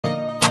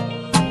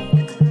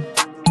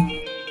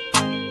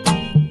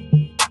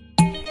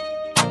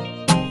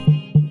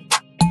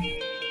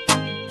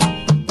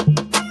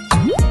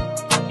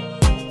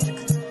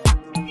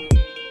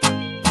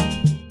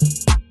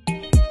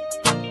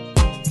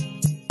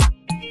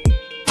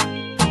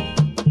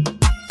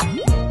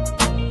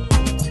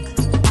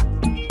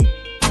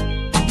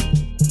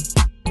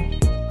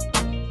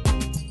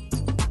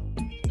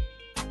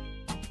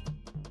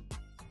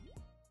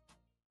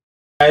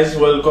Guys,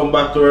 welcome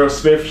back to our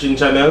spearfishing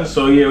channel.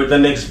 So here with the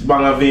next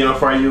banger video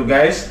for you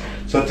guys.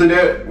 So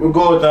today we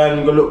go out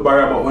and go look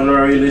bar, but we're not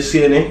really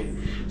seeing it.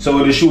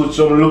 So we shoot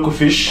some local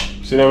fish.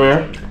 See them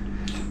here?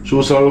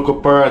 Shoot some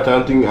local parrot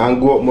and thing and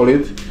go up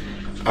mullet.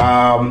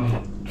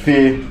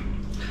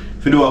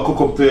 For do a cook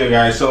up today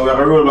guys. So we're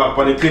gonna roll back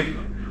on the clip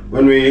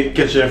when we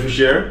catch the fish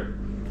here.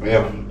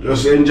 Yeah,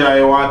 just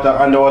enjoy water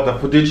underwater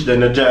footage,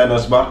 then join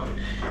us back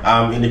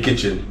in the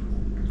kitchen.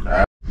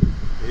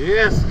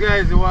 Yes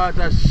guys, the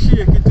water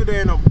shaky today,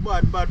 you know,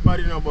 bad,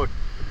 you know, but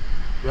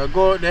we'll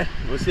go out there,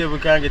 we'll see if we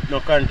can get no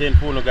content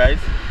for you guys.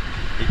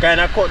 You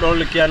kinda cut down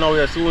the can now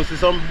here, so we'll see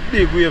some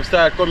big waves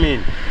start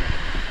coming.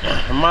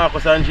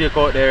 Marcus and Jake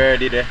out there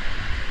already there.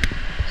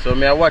 So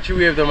I watch the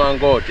wave them and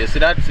go out. You see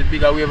that? See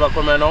bigger wave are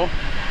coming now?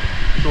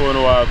 Show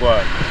you what I go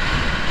on.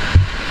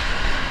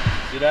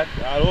 See that?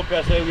 I hope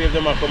you see the wave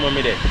them are coming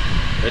me there.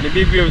 When the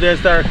big wave then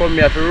start coming,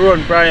 I have to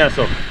run Brian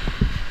so.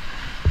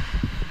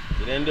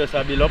 Then just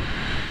a build up.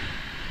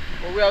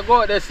 But we'll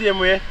go out the same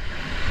way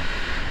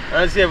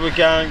and see if we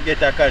can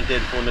get a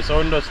content for the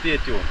so just stay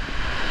tuned.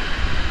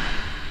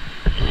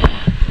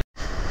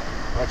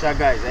 Watch out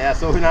guys, I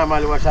saw we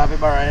normally watch out the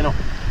bar, you know.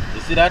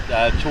 You see that?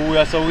 I'll show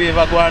you so wave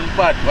go on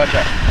bad. Watch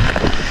out.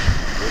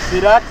 You see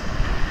that?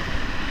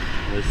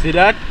 You see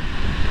that?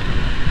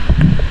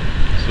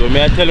 So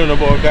me I tell you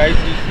about guys,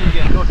 you see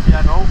get dirty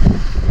here now.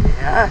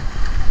 Yeah.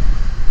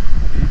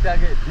 It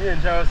get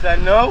dangerous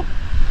now.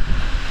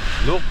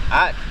 Look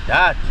at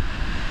that.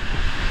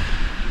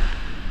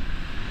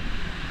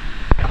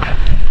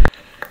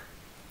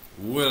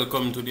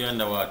 Welcome to the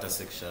underwater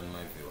section, my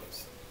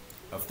viewers.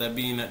 After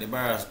being at the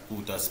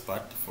barracuda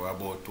spot for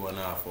about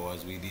 2.5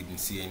 hours, we didn't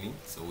see any,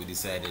 so we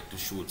decided to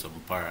shoot some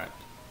parrot.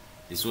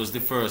 This was the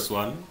first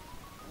one.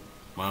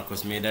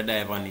 Marcus made a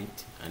dive on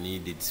it and he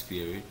did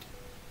spear it.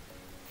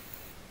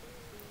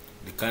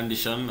 The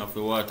condition of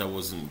the water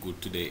wasn't good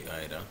today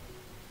either.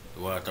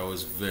 The water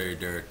was very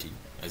dirty,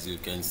 as you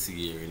can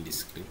see here in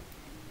this clip.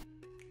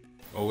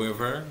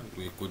 However,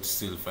 we could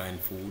still find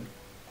food.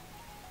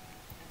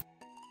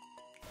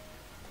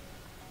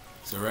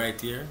 So right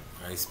here,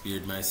 I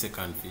speared my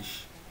second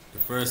fish. The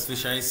first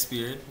fish I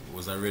speared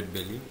was a red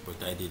belly,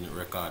 but I didn't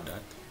record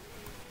that.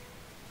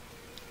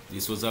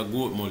 This was a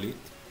goat mullet.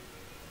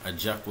 A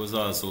jack was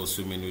also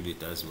swimming with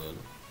it as well.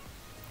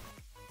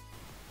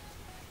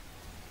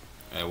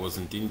 I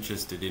wasn't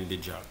interested in the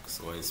jack,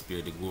 so I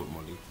speared the goat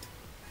mullet.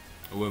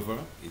 However,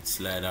 it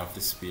slid off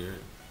the spear,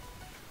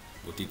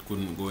 but it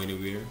couldn't go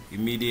anywhere.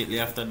 Immediately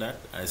after that,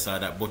 I saw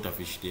that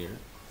butterfish there.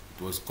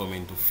 It was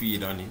coming to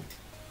feed on it.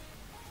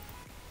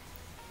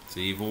 So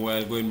even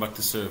while going back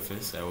to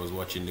surface, I was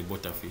watching the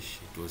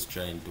butterfish. It was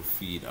trying to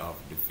feed off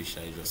the fish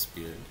I just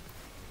speared.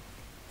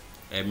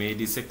 I made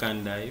the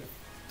second dive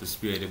to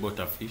spear the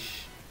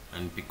butterfish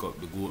and pick up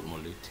the goat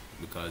mullet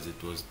because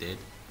it was dead.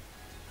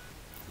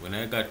 When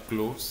I got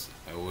close,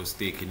 I was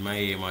taking my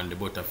aim on the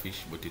butterfish,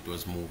 but it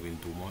was moving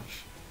too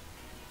much.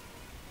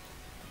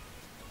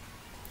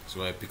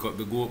 So I pick up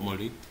the goat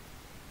mullet.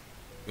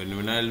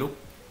 When I look,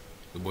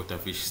 the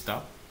butterfish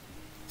stopped.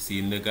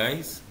 Seeing the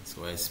guys,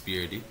 so I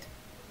speared it.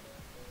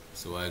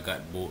 So I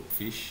got both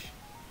fish.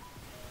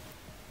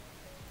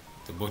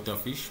 The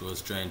butterfish was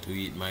trying to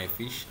eat my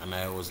fish and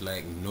I was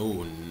like,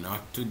 no,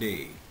 not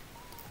today.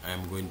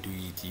 I'm going to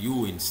eat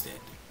you instead.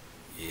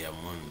 Yeah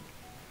man.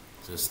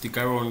 So stick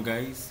around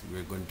guys,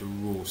 we're going to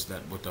roast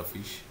that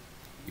butterfish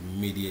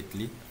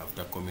immediately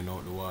after coming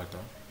out the water.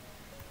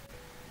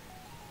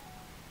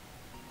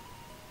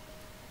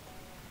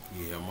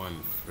 Yeah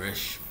man,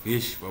 fresh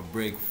fish for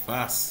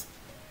breakfast.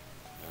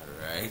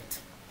 Alright.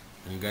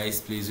 And guys,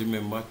 please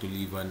remember to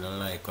leave a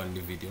like on the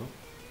video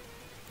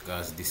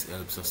because this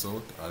helps us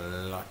out a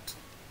lot.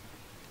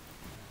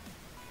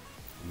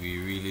 We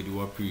really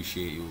do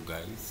appreciate you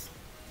guys.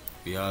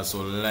 We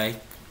also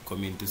like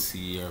coming to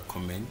see your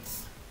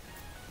comments.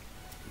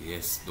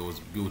 Yes, those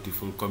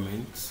beautiful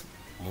comments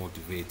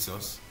motivates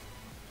us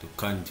to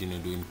continue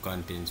doing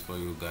contents for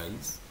you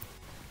guys.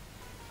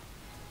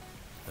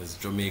 As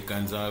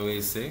Jamaicans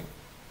always say,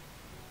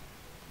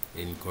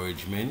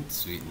 encouragement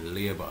sweeten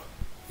labor.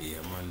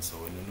 Yeah man, so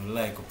when you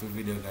like up the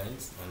video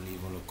guys and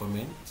leave on a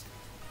comment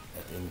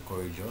that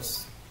encourage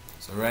us.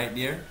 So right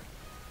there,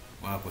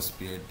 Marcus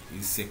speared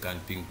his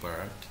second pink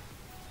parrot.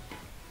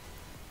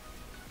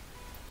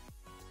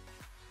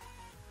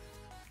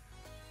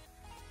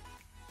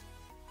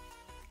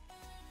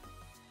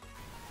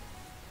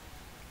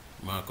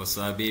 Marcus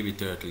saw a baby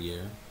turtle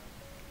here,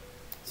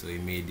 so he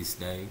made this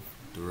dive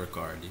to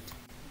record it.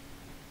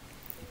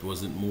 It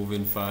wasn't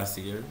moving fast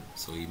here,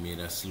 so he made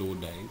a slow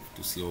dive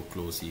to see how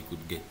close he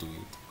could get to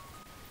it.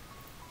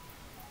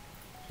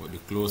 But the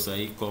closer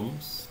he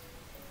comes,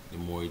 the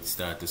more it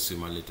starts to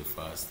swim a little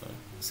faster.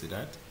 You see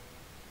that?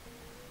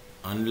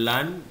 On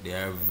land, they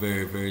are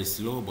very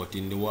slow, but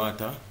in the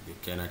water, you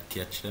cannot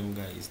catch them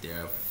guys. They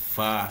are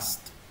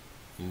fast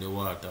in the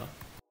water.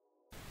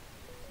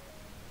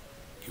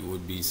 You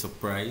would be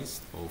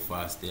surprised how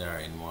fast they are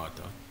in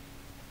water.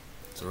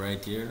 So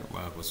right here,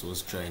 Marcus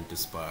was trying to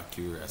spark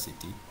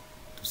curiosity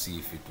to see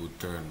if it would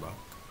turn back.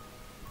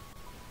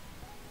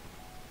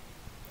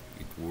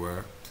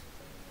 worked.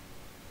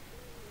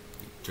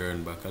 It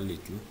turned back a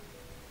little,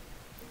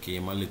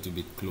 came a little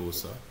bit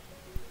closer.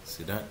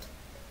 See that?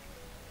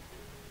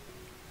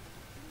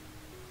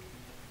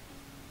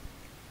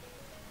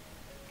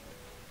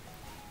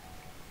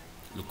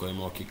 Look how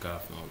him kick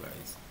off now,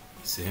 guys.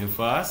 See him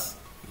fast?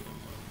 Yeah, man.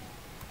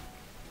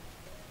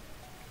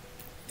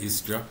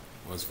 This drop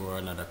was for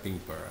another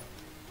pink parrot.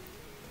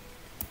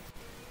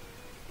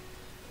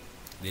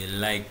 They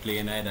like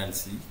playing hide and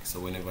seek,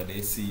 so whenever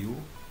they see you,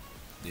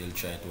 they'll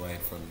try to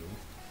hide from you.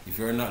 If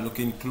you're not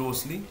looking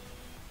closely,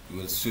 you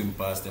will swim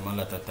past them a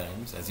lot of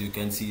times. As you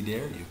can see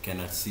there, you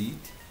cannot see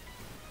it.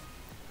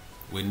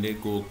 When they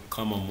go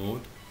common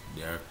mode,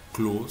 they are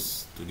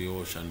close to the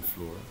ocean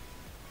floor.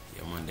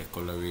 Yeah man, the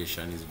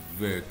coloration is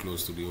very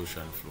close to the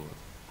ocean floor,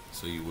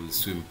 so you will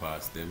swim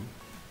past them.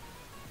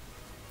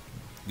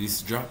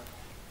 This drop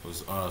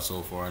was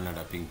also for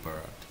another pink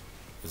parrot.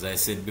 As I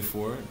said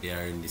before, they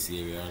are in this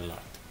area a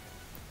lot.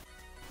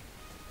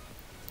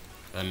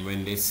 And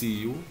when they see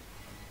you,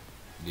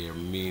 their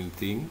main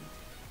thing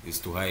is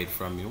to hide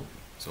from you.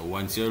 So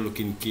once you're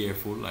looking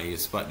careful and you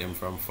spot them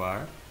from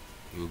far,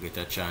 you'll get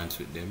a chance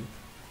with them.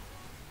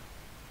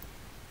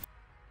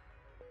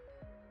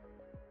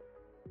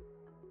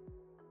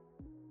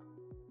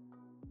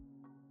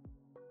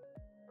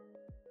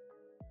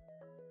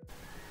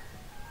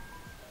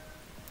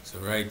 So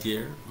right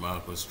here,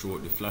 Marcus threw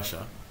out the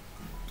flasher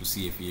to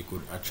see if he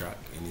could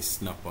attract any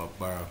snapper,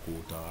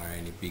 barracuda or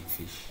any big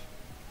fish.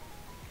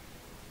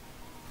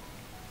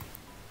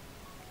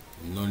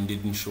 None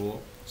didn't show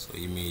up, so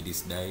he made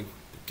this dive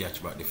to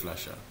catch back the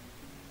flasher.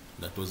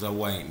 That was a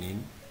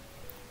whitening.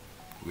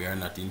 We are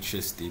not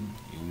interested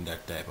in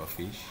that type of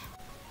fish.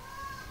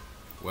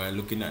 While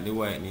looking at the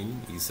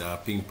whitening, he saw a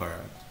pink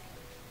parrot,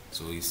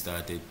 so he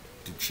started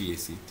to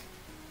chase it.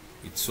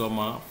 It swam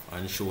off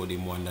and showed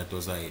him one that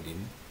was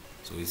hiding,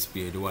 so he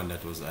speared the one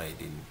that was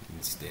hiding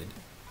instead.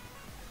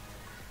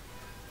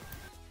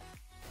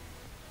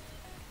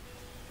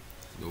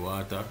 The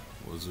water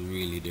was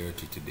really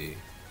dirty today.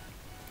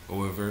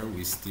 However,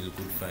 we still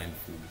could find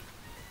food.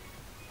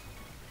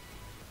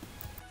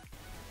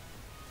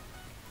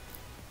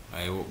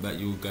 I hope that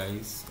you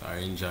guys are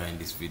enjoying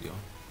this video.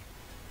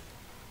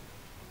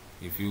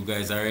 If you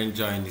guys are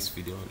enjoying this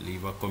video,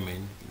 leave a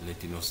comment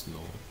letting us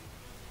know.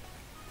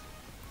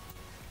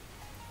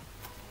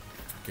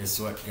 Guess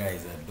what,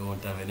 guys? I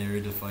don't have any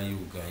riddle for you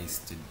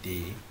guys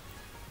today.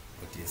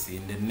 But you see,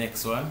 in the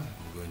next one,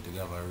 I'm going to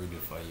have a riddle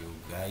for you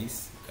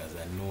guys, because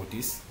I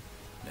noticed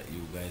that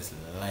you guys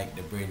like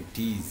the brain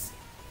tease.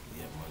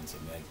 Yeah man, so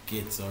I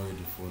get some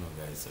riddle for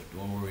you guys, so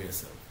don't worry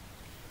yourself.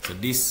 So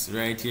this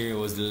right here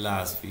was the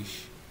last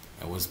fish.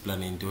 I was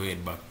planning to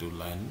head back to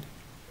land,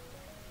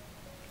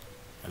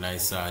 and I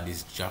saw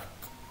this jack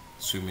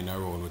swimming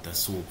around with a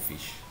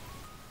soapfish.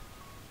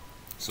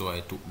 So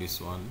I took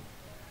this one.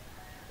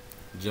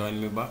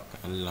 Join me back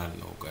and land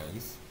now,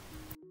 guys.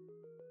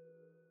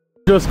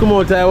 Just come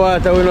out of the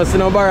water, we don't see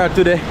no barra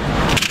today.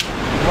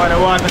 But the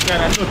water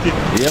kind of dirty.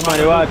 Yeah man,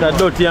 the water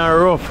dirty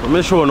and rough. Let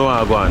me show you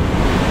how I go on.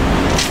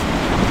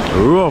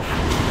 Rough.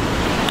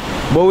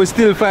 But we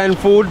still find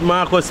food.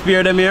 Marcus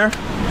spear them here.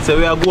 So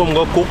we are going to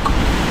go cook.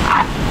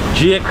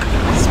 Jake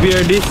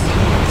spear this.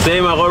 So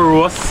him a go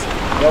roast.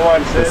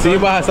 See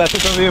boss, I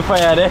took away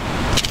fire there.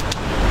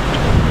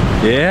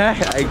 Yeah,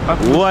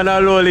 one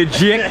and only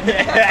Jake.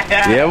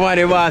 Yeah man,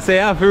 the boss say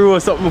you have to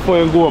roast something before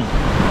you go home.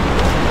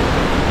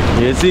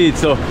 You see it,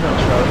 so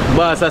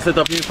boss I set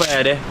up the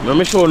fire there. Let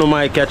me show you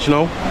my catch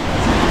now.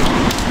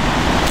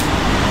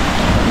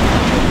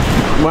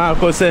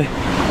 Marcus say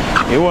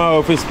he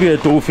want to spear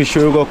 2 fish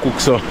we go cook,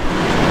 so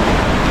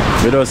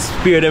we just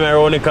spear them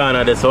around the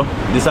corner there, so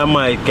this is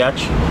my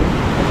catch.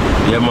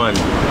 Yeah man.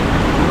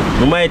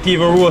 We might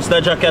even roast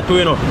the jacket too,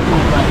 you know,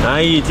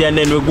 and eat it and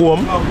then we go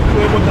home.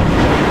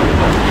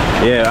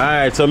 Yeah,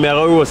 alright, so I'm going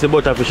to roast the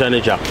butterfish and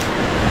the jack.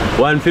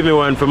 One for me,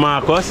 one for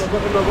Marcus.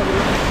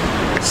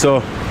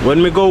 So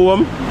when we go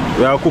home,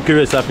 we will cook the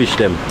rest of fish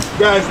them.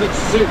 Guys, let's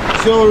see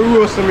how we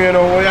roast them, you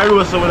know. When you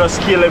roast them, we just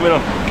scale them, you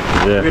know.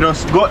 Yeah. We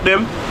just got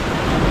them.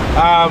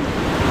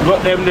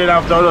 Then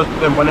after we just put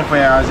them on the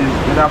fire as is.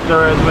 Then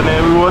afterwards, when they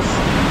roast,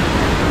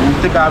 we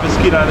take off the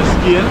skin on the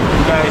scale.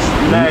 Guys,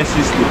 nice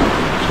system.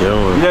 Yeah,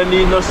 man. You don't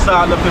need no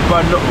salt, no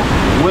pepper,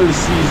 nothing. Well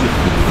seasoned.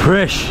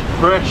 Fresh.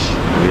 Fresh.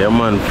 Yeah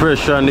man,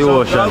 fresh on the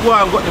ocean. So I'll go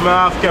and got them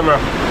off camera.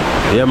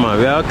 Yeah man,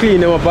 we are clean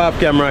them up off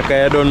camera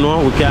because you don't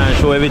know, we can't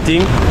show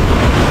everything.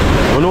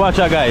 Wanna watch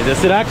out guys, you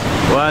see that?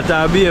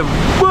 Water be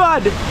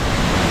bad.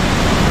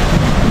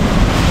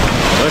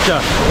 Watch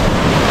out.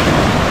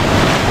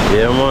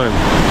 Yeah man.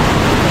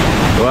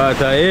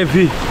 Water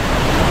heavy.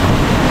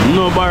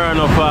 No barra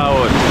no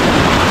forward.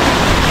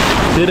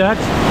 See that?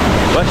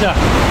 Watch out.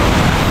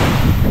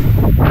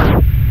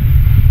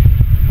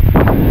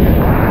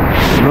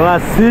 No, I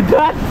see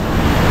that?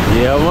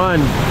 Yeah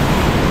man.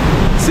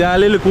 See a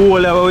little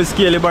hole where we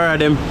scale the barra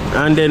them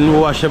and then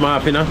wash them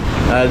off, you know.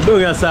 Don't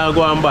you start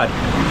going bad.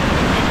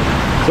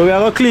 So we are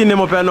going to clean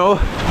them up here now.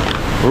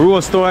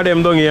 Roast two of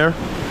them down here.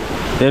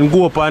 Then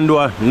go up and do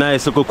a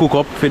nice little cook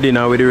up for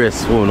dinner with the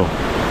rest. Oh no.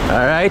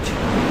 Alright?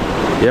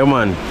 Yeah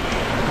man.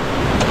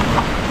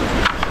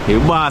 The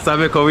boss have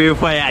make away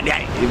fire.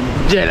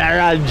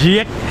 General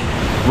Jake.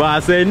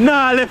 Boss say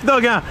nah left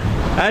dog ya.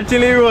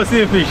 Until he roast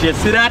the fish. You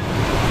see that?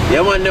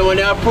 Yeah man, them when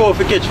they are pro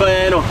for catch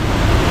fire, you know.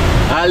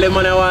 All them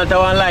when they want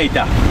one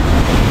lighter.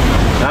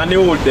 And they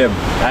hold them.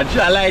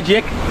 I like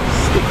Jake.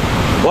 Stick.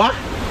 What?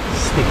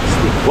 Stick.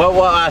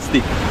 What a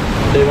stick?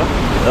 There.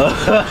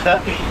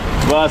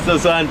 Boss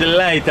just want the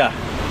lighter.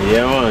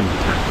 Yeah man.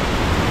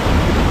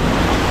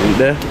 Right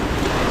there.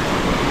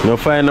 No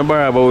fire no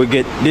bar, but we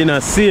get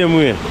dinner same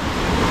way.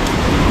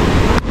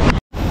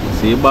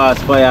 See boss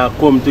fire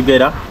come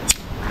together.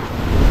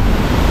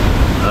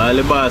 All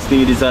the boss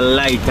need is a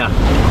lighter.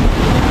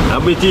 I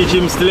be teach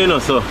him still you know,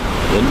 so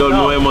you don't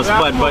know he must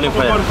pad for the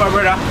fire.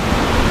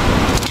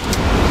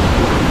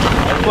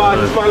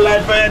 This one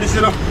light fire this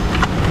you know.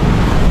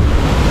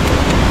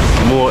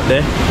 Smoke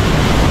there.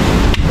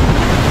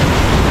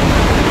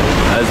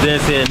 As they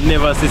say,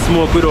 never see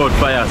smoke without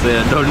fire, so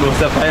you don't know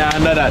the fire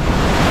under that.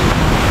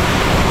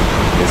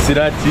 You see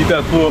that heat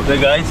of smoke there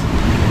guys?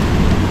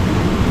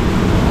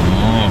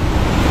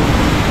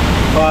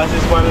 Pass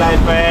this one light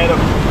fire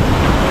though.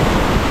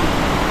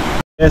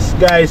 Yes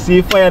guys,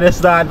 see fire they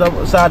start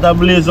to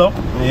blaze up.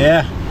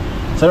 Yeah.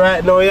 So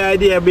right now the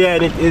idea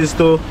behind it is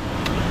to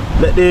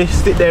let the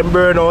stick them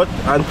burn out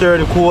and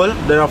turn cold.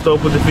 Then after we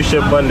put the fish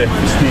up on there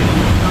to steam.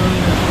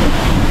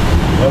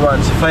 Yeah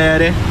man, see fire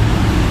there.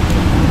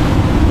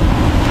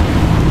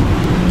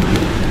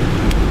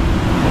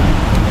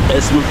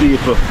 Yes my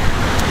people.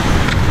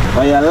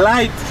 Fire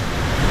light.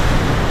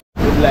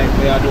 Good light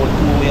fire don't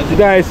know.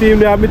 Guys, see him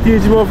there, I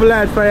teach him how to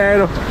light fire, you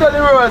know. Tell the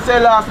road, say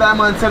last time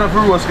man send up a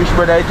roast fish,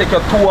 brother, you take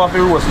your 2 off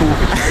the roast 2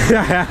 fish.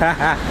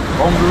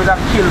 Hungry with that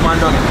kill man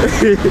done.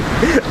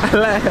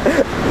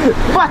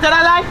 What did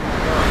I like?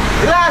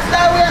 Last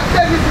time we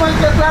take this man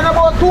take plan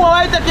about 2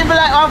 hours, you take him to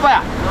light on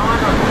fire. No,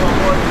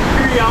 about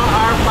 3 or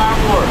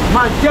 5 more.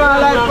 Man can't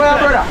light fire,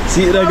 brother.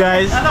 See the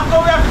guys. Go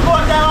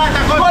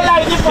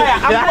light the fire.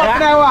 I'm going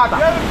to water.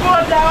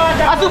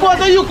 I suppose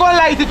you can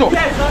light it up.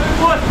 Yes,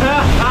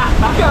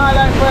 I'm can't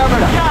light fire,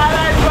 brother. Can't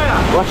light fire.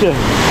 Watch it.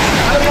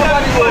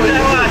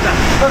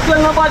 Just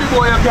tell nobody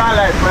boy you can't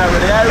light fire,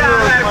 brother. You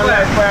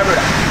light fire,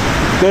 brother.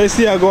 So you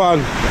see I go on.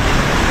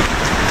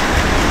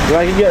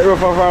 Like you get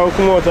rough off, I'll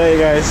come out of you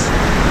guys.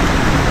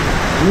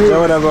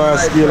 So I'm going to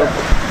scale up.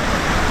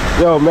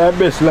 Yo, my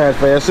best light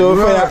fire. So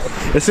fire,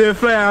 you see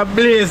fire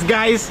blaze,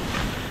 guys.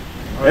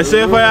 You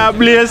see fire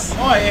blaze.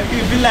 Oh, if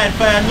you feel light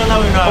fire, no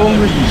we know.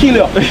 Kill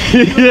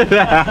you.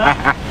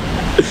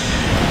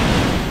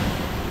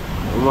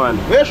 Man.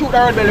 Where shoot the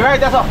red belly? Right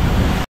there, sir.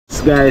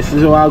 Guys, this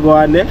is what I go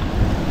on there.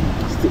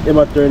 Stick them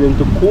and turn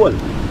into coal.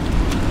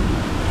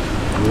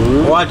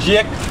 What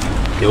Jake?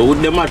 You would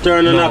them and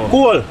turn into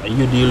coal.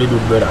 You deal with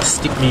it, brother.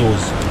 Stick me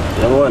use.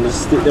 Yeah man,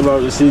 stick them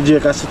out. You see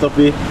Jake I set up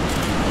here.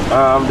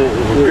 The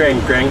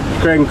crank.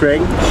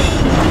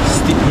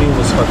 Stick me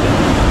use for them.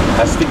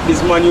 I stick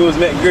this man use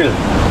make grill.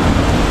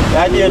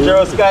 That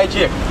dangerous guy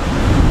Jake.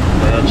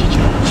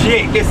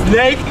 Jake the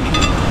snake.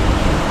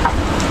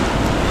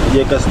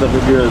 Jake has set up the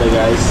grill there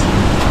guys.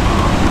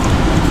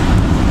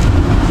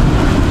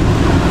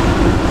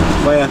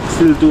 Fire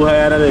still too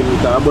high than them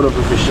because I'm going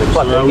to fish them.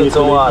 But so get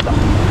some water.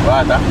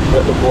 Water?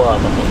 Get the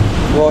water.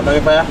 Go out now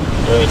fire?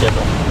 Yeah, it's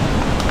enough.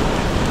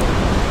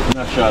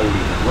 Naturally.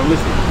 What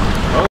is it?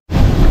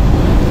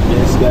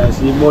 Yes guys,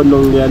 you burn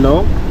down there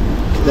now.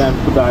 Time to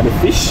put on the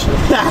fish.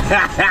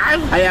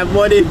 I am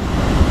burning.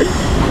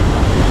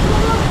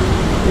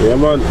 Yeah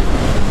man.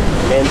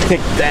 Then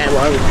take time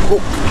and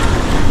cook.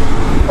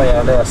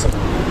 Fire there sir.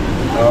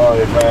 Oh,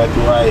 the fire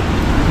too high.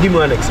 Give me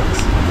an excess.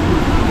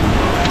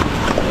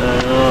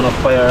 No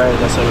fire right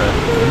there sir.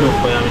 No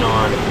fire I don't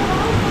want it.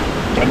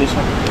 And this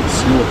one?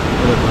 Smoke.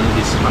 I don't want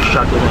this. I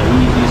shot them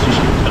and eat this fish.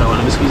 I don't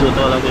want to squeeze out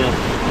all of them.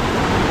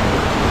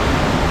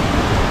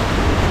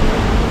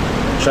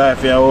 Try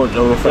if you're out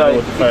now, fire out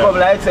the fire. Come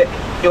like say,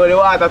 you the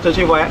water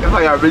touching fire, the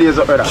fire blaze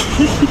up brother.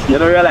 You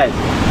don't realize?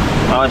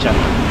 I want you.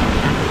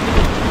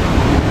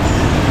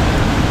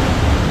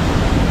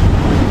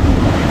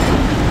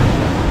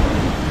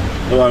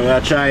 So I'm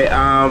gonna try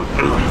out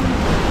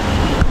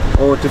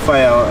the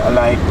fire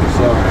like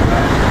so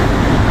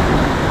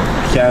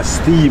can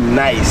steam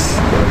nice.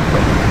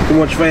 Too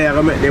much fire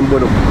can make them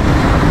burn up.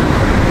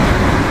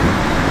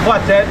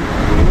 What then?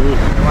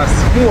 You must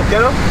smoke, you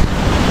know?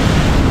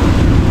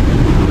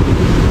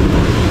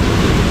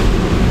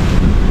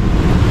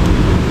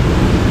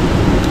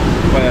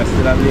 Fire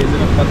still a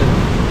blazing up,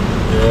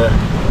 yeah.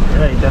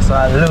 Right, that's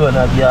all alone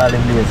of the all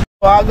in blazing.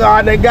 Oh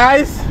god,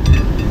 guys!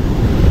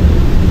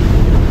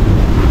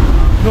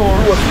 No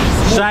roast.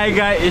 Shy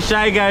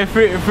guy,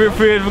 free to go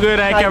to the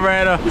camera,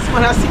 you know. This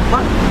man is sick,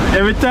 man.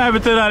 Every time we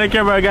turn on the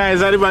camera,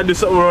 guys, anybody do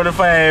something around the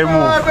fire, move.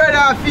 Oh, brother,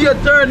 I feel your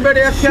turn, brother.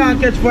 You can't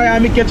catch fire,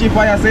 and me catch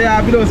fire. So,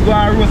 yeah, we just go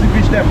and roast the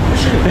fish them.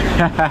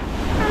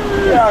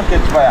 You can't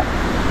catch fire.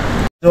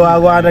 So, I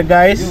go on the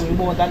guys.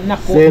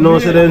 Say no,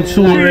 so then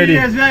soon ready.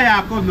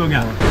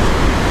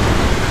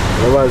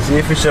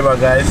 See fish ever,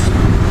 guys.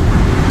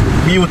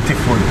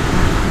 Beautiful.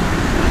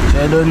 So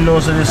I don't know,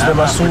 so this is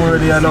never soon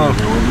already, you know.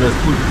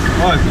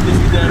 Oh, this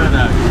is there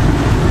now.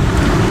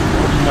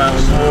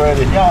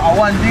 Already. Yo, I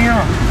want thing, you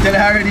know. Tell her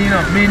already, you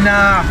know. Me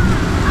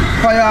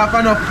fire up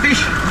enough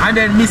fish and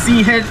then me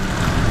see head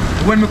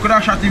when me could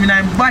have shot him in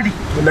my body.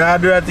 You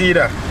don't do that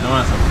either.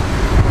 No, sir.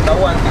 I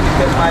want to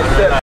tell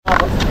myself.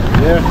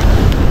 Yeah.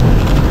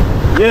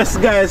 Yes,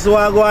 guys, so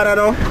I go on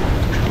now.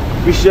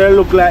 Fish here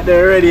look like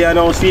they're ready, you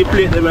know. See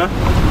plate them,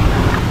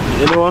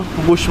 you know,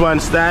 bushman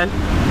style.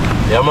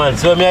 Yeah man,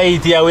 so me I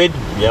eat here with,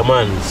 yeah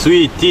man,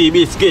 sweet tea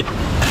biscuit.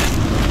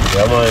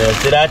 Yeah man, you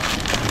see that?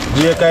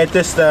 You can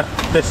test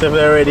if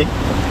they're ready.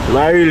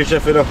 I'm really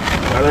chef, you know.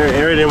 I'm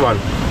ready, man.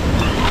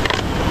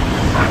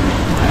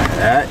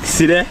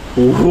 See there?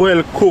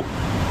 Well cooked.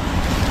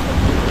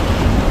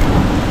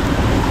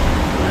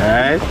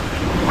 Alright.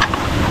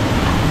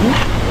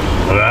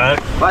 Alright.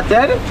 What,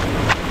 Ted?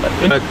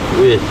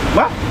 Wait.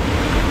 What?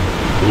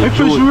 The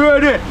fish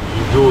ready.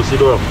 Juicy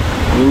though.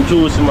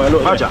 Juicy, man.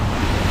 Look. Roger.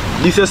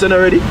 This is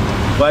already?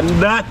 But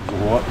that.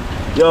 What?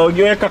 Yo,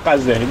 give me a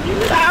crackers there.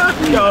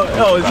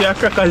 Yo, see a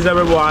crackers there,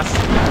 my boss.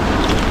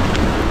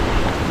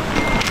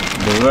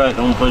 The right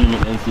on for me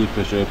and see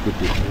fish I put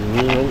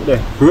it.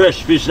 There.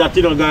 Fresh fish that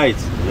you know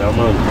guys. Yeah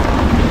man.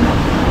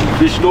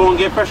 Fish don't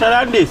get fresher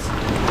than this.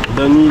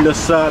 Don't need the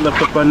salt, the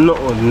pepper,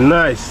 nothing.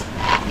 Nice.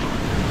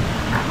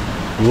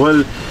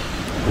 Well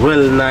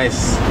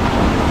nice.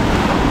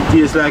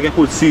 Tastes like I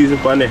put season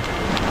on it.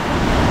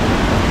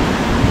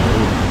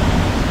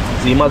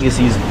 See, Maggie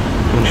season.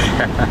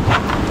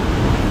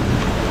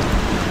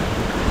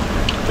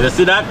 You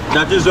see that?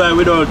 That is why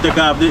we don't take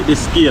off the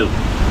scale.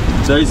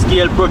 So the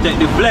scale protect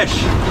the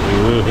flesh.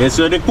 And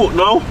so they cook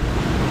now,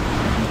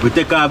 we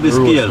take off the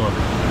scale.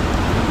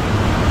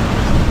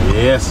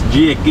 Yes,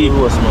 Jakey.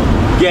 Roast,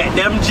 man. Get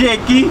them,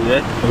 Jakey.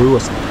 Yeah.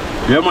 Roast.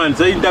 Yeah man,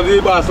 so interview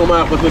the boss on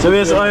my So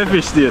where's how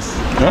fish this?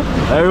 Huh?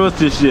 I roast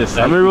fish this.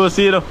 I'm a roast,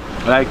 you know.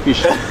 Like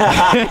fish.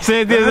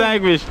 Say it tastes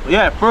like fish.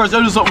 Yeah, first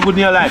you do something good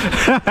in your life.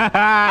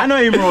 I know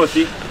him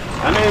roasty.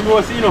 I know him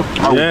roasty, you know.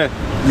 Yeah.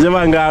 The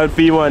man got out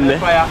for you one day.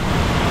 Fire.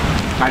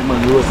 I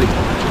man roasty.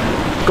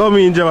 Come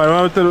in, Jaman.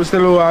 I want to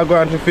still go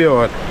on to feel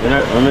what? You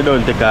know, when we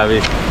don't take off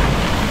it,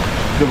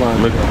 Come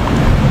on.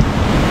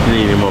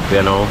 clean him up,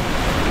 you know.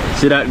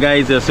 See that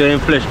guys, they're saying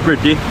flesh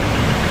pretty.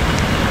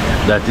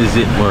 That is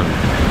it, man.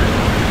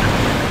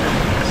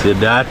 See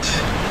that?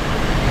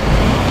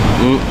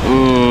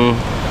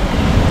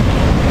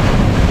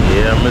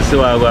 Yeah, I'm see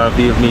what I'm going to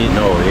feed meat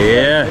now.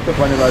 Yeah.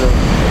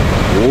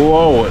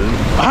 Whoa.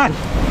 Hot.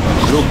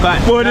 Look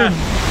at Morning.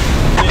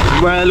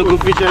 Well, look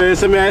at fish and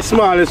some the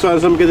smallest one,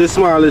 some get the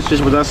smallest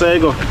fish, but that's how you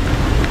go.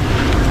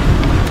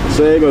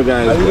 So you go,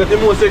 guys. And you get the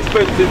most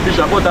expensive fish,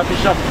 a butter fish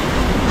shop.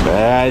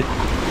 Alright.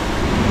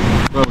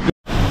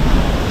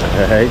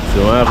 Alright,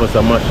 so I have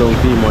some mushroom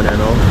tea money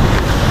now.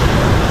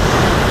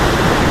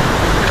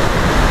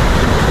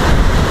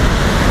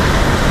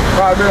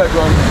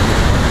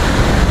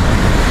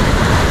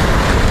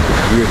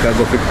 You can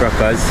go for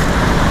crackers.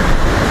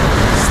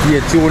 Stay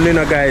tuned in,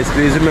 guys.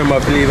 Please remember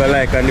to leave a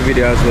like on the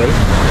video as well.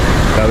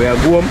 Because we are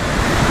going,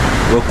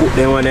 we'll cook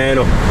them one there, you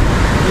know.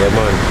 Yeah,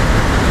 man.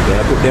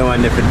 We'll cook them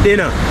one there for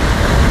dinner.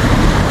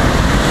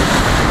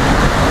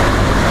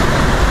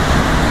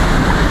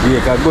 You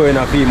can go in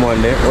a few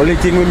months there. Only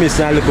thing we miss is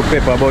a little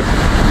pepper, but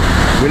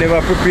we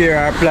never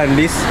prepare or plan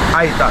this.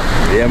 Ital.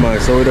 Yeah, man.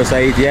 So we just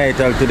eat the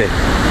ital today.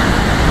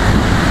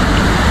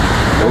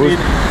 You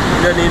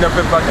don't need no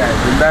pepper, guys.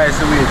 You nice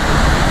with.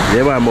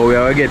 Yeah, man, but we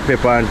have to get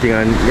pepper and thing,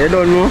 and you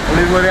don't know.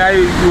 Only when I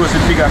use the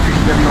bigger fish,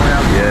 them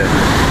now. Yeah.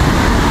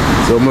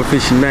 So my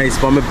fish nice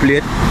for my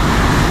plate.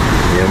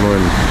 Yeah,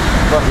 man.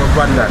 But no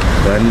bandit.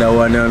 And that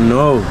one I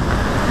know.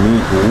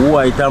 Meat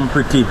white and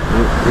pretty.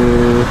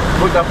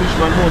 Butter fish,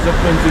 man, most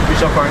expensive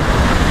fish apart.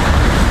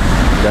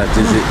 That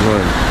is it,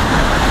 man.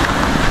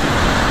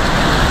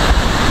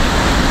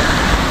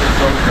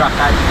 Some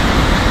crackers.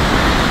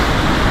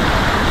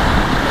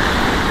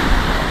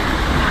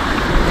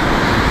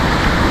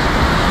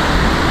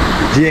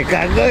 Jake,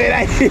 go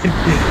right in.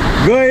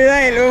 Go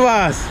right, my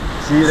boss.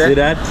 See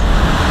that?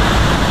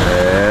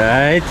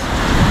 Alright.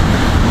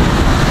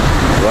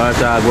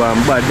 Water go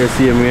and bad the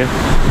same way.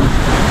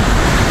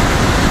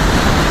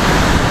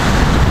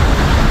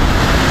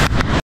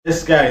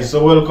 Yes, guys,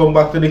 so welcome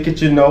back to the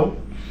kitchen now.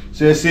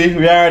 So you see,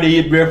 we already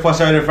eat breakfast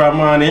early for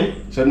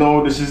morning. So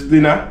now this is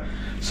dinner.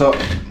 So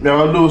we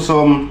will do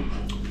some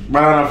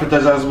banana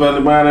fritters as well. The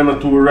banana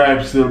not too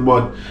ripe still,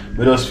 but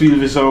we just feel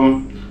with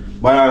some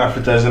banana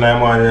fritters in the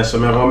morning, so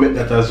I'm gonna make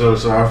that as well.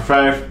 So I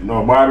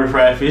barbecue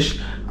fried fish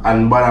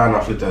and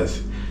banana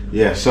fritters.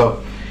 Yeah,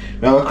 so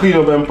I'm gonna clean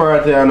up them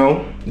part here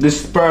now.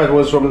 This part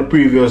was from the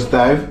previous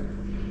time,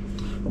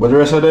 but the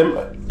rest of them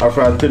are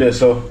from today.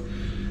 So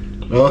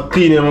I'm gonna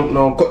clean them up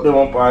now, cut them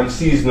up and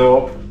season them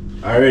up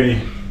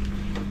already.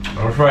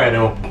 I'm fry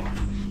them up.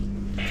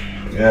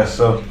 Yeah,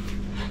 so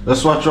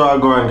that's what you are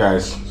going,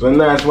 guys. So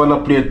nice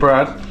one plate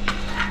part.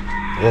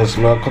 Yes,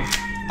 I'm gonna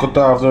cut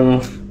off them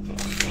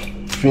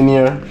fin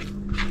here.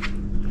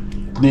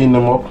 clean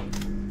them up.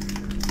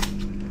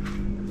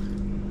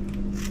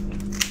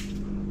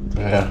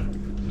 Yeah.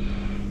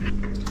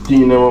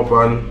 Clean them up,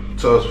 and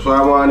so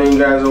for morning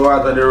guys, the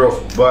water the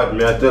rough bad,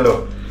 me I tell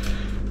you.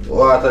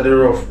 Water the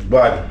rough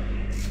bad.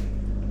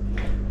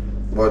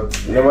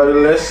 But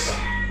nevertheless,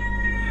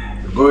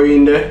 go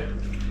in there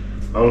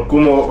and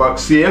come out back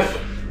safe.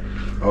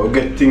 I'll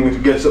get things,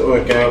 get something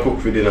we can cook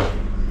for dinner.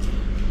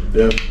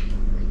 Yeah.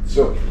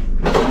 So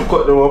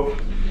cut them up.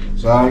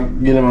 So I'll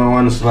give them a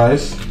one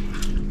slice.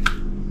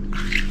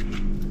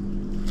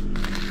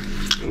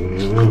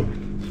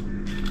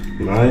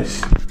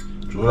 Nice.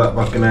 Throw that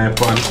back in the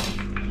pan.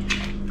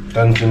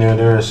 Continue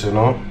the rest, you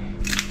know.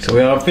 So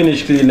we have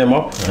finished cleaning them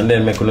up and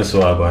then make a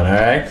swab on,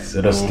 alright?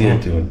 So just stay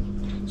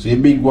tuned. See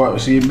big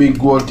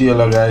gold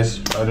tailor guys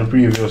on the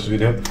previous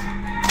video.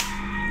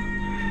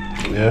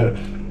 Yeah.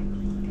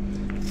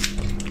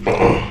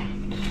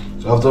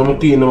 So after I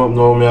clean them up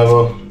now, I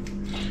go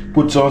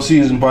put some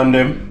season on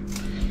them.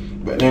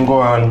 But then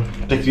go and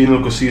take the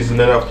local season,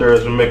 then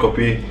afterwards we make up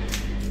a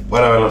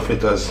banana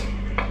fritters.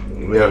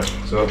 Yeah,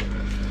 so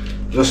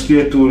just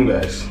stay tuned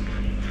guys.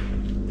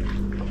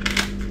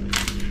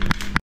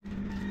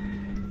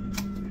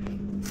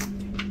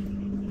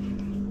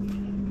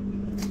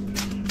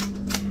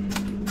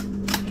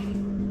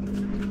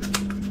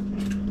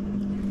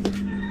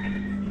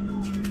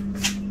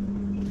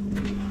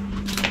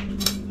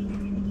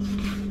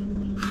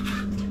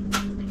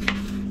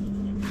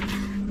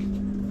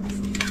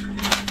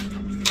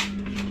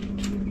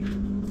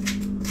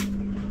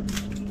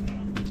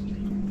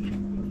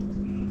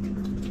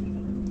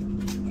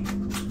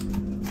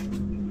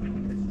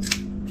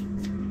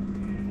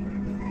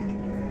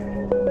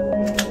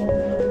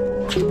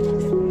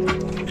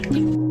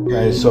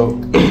 Guys, so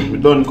we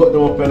done cut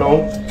them up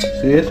now.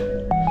 See it?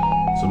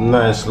 Some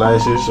nice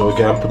slices, so we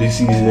can put the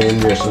seasoning in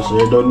there. So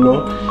you don't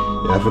know,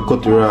 you have to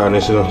cut it around,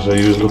 you know. So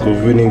use little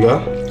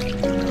vinegar.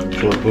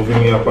 So put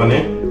vinegar upon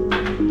it.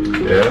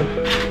 Yeah.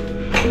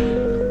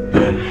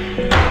 Then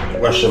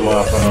wash them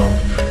off now.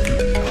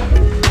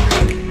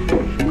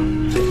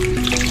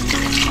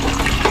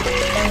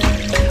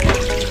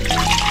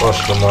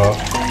 Wash them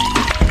off.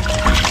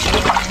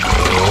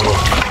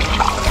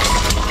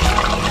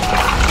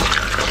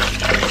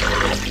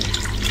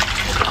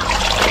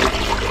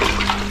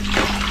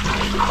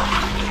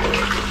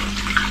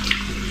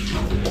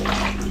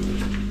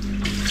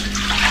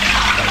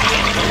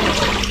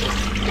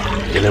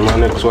 Get them on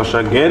next wash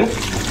again.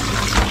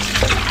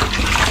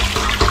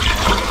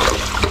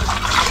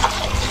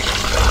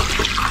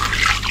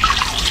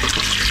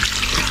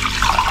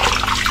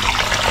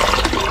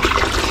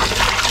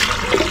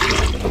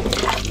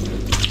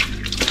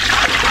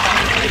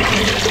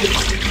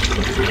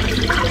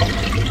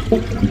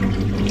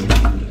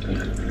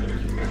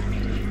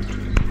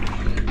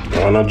 I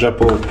wanna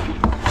drop out.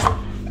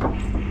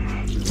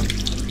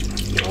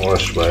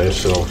 Wash by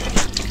yourself.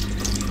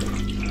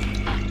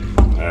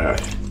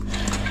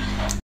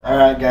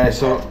 Alright guys,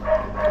 so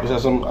this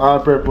is some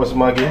all-purpose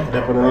Maggi,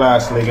 that's on the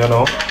last leg, you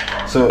know.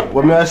 So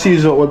when I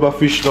season with my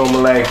fish now, I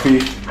like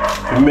to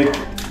make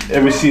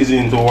every season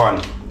into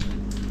one.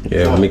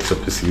 Yeah, so mix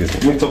up the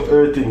season. Mix up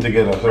everything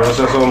together. So this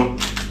is some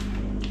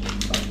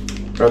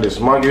this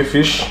Maggi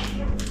fish.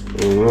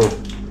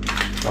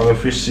 Have a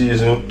fish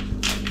season.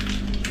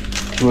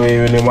 Throw it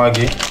in the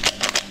Maggi.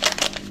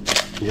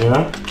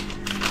 Yeah.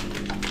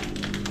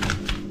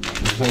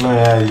 It's not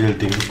an ideal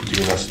thing to put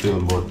in a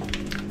still, but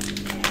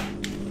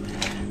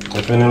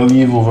if you don't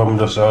leave over, I'll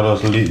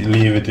just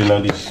leave it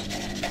in this.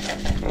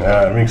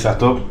 Mix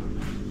that up.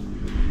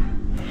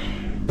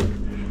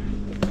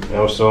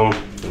 Now some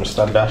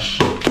Mr. Dash.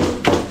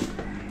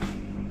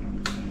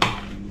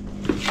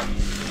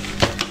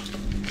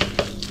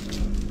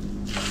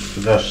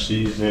 Dash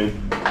seasoning.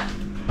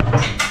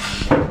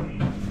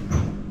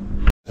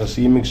 You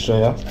see mixture,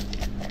 yeah?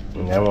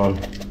 Yeah man.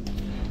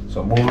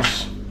 So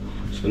booms.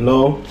 So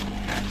now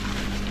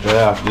I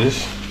have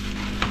this.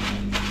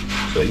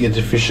 So you get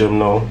the fish them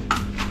now,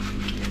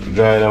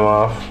 dry them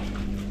off.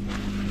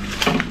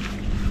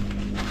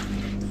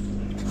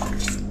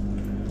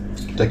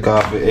 Take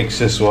off the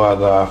excess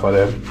water off of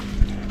them.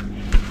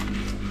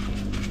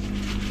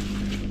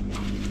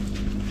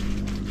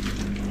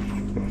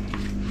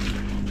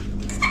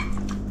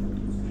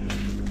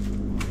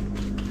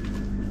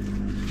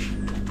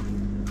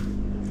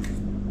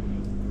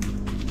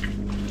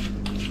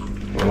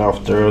 And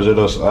afterwards you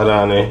just add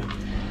on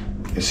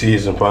the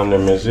season upon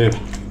them, you see.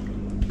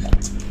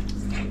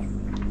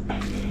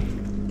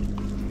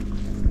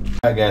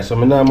 Alright guys,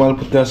 so I normally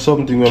put in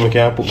something where I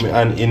can put my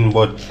hand in,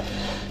 but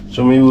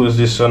so I use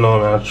this one now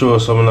and I throw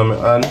some in my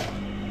hand.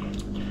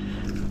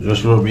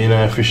 Just rub in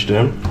and fish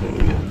them.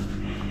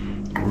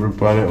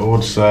 Rub on the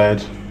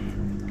outside,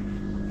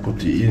 put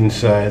the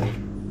inside.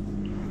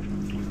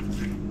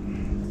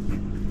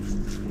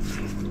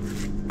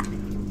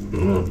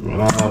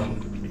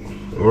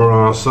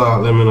 Raw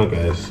salt, let me know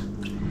guys.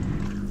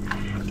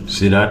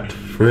 See that?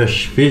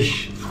 Fresh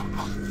fish.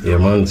 Yeah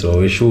man, so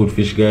we shoot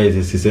fish guys,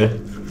 you see say?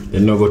 They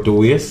not go to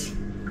waste.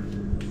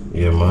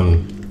 Yeah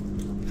man.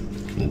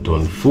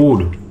 done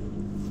food.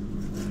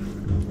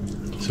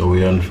 So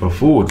we on for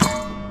food.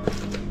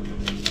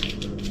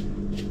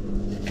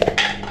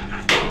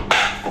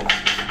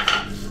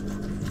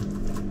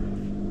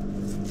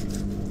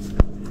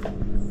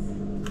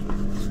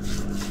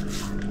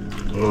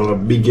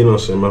 Beginner,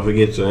 so I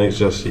forget to it's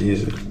just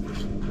easy.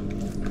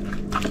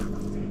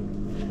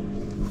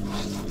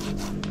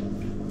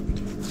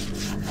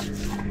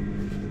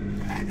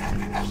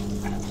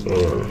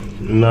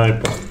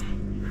 Knife.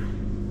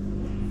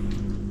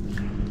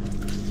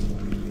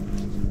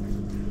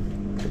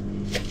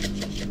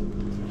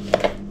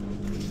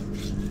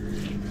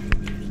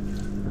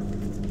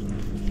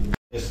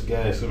 Yes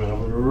guys, so we have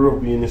a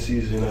rugby in the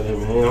season of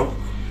them, you know.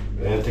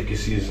 We're gonna take a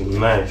season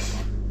nice.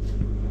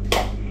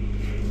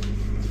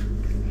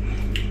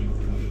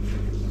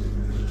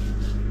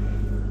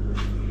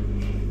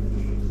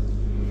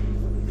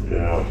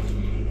 Yeah.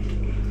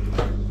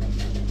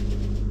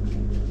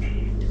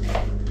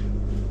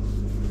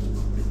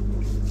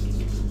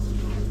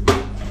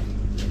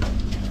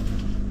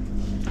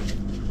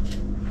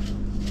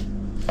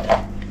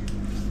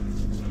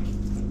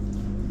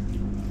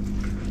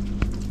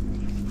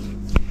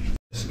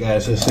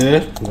 Guys, I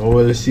said now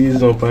all the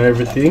season up and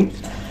everything.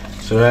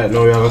 So right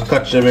now we have to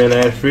catch them in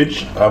the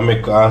fridge and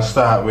make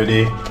start with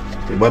the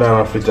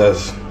banana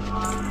fritters. So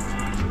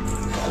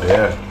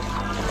yeah.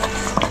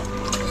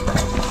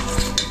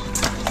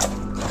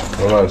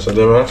 Come on, so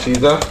them see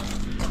that?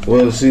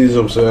 Well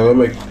season, so I'm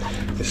gonna make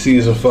the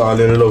season fall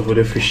in love with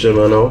the fish them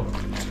now.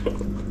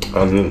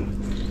 And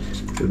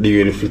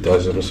deal with the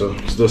fritters them. So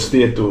just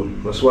stay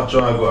tuned. Let's watch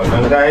how I go.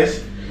 And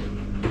guys,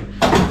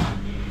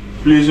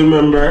 please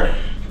remember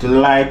to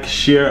like,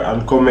 share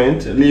and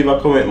comment. Leave a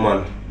comment,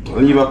 man.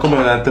 Leave a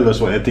comment and tell us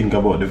what you think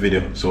about the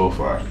video so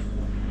far.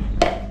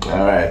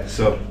 Alright,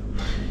 so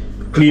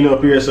clean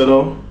up here so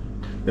now.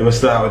 Let me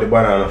start with the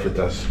banana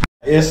fritters.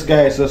 Yes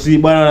guys, so see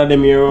banana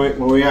them here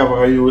we have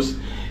to use.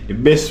 The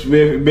best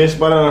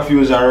banana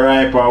fuse are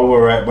ripe or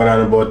overripe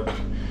banana, but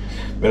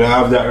when I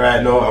have that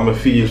right now, I'm gonna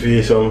feel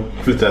for some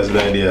fritters in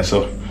there.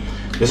 So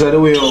this is the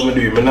way I'm gonna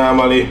do it.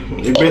 Normally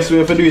the best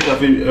way to do it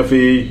if you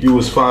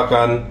use fork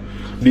and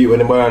do it when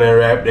the banana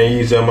ripe, then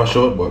use them mash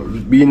out.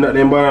 But being that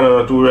them banana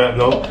are too ripe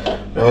now,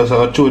 I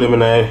also throw them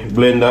in a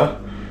blender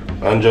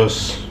and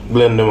just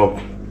blend them up.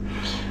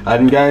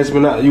 And guys,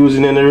 I'm not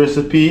using any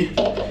recipe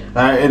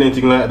or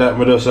anything like that.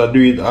 I just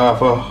do it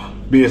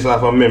based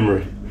off of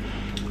memory.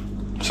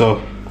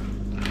 So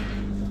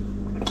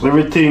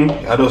everything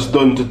I just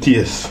done to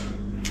taste.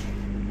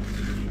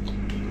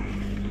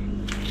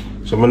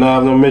 So I don't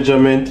have no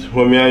measurement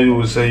when I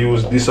use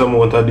this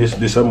amount of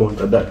this amount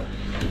of that.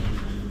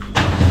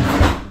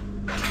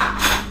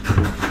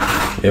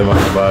 Yeah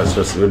man, but it's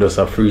just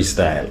a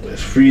freestyle.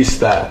 It's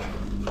freestyle.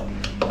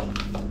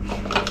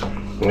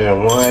 Yeah,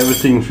 want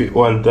everything fit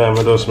one time,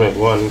 I just make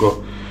one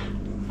go.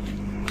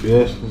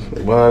 Yes,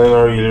 the banana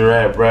not really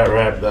ripe,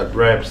 that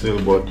ripe still,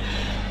 but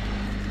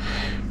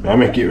I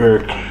make it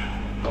work.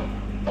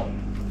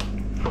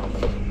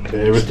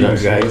 Okay, everything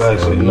guys,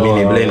 guys,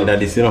 mini blender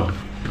this, you know.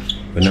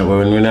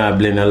 When we not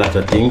blend a lot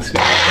of things.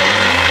 Yeah.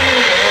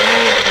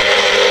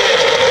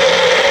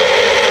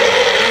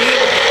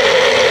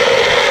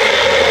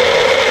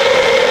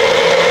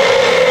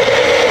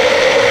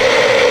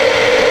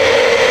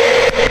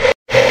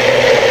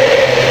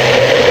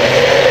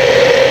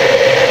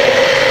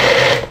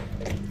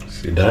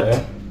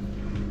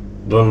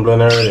 Don't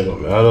blend already,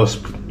 but I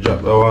just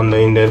drop the one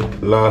there in there,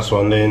 the last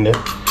one there in there.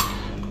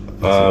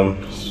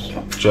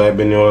 Try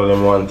blending all of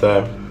them one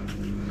time.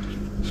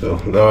 So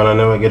that one I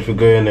never get for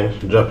going there,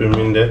 drop him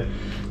in there.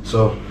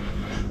 So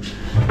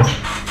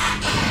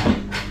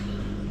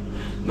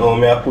now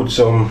I put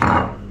some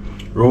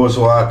rose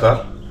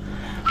water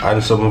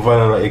and some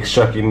vanilla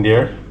extract in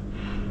there.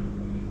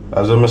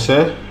 As I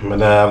said, I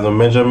have the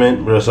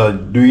measurement, but I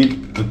do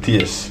it to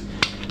taste.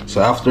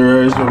 So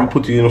afterwards, when we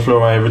put it in the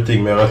flour and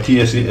everything, I'm gonna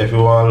taste it. If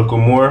you want a little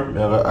more, I'm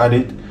gonna add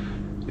it.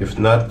 If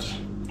not,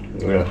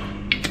 yeah.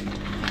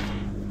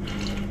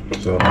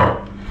 So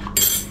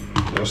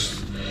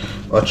just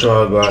watch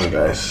how it goes,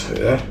 guys.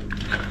 Yeah,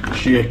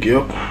 shake it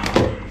up.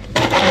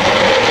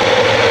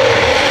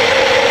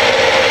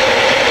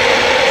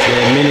 So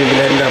mini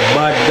blender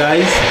bad,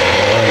 guys.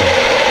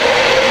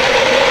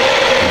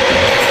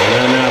 I'm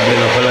gonna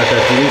blend up a lot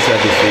of things at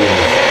this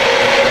phase.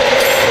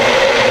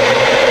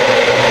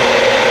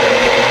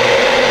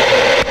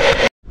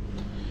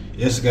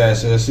 Yes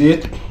guys, so you see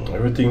it?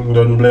 Everything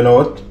done blend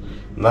out.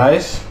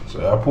 Nice.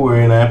 So I pour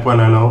in a pan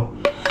now.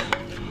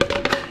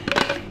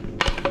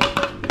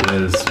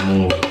 Well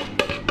smooth.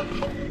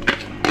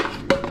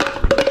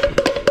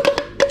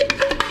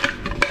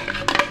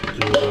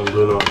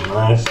 Blend out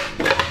nice.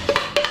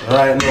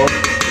 Right now,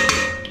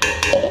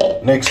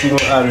 next thing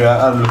we add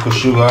a little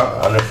sugar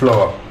and the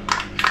flour.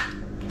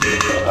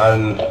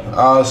 And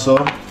also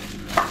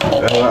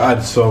I'm gonna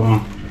add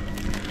some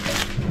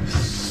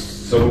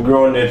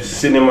grounded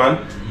cinnamon.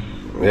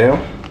 Yeah,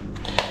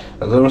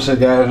 as I said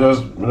guys,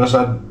 just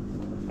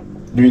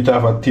do it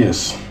have a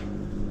taste.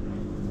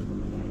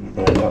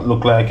 Yeah, that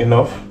look like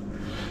enough.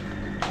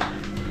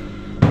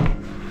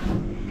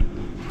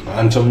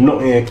 and some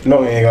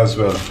nutmeg as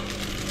well.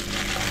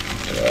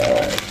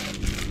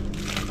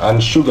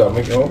 And sugar,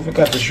 don't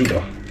forget the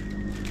sugar.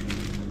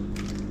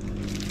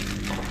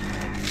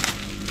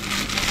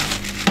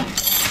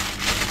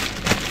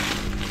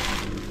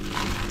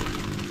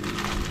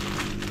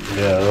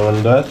 Yeah,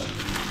 around that.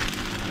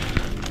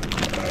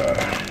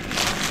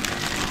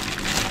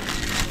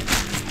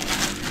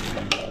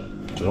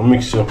 So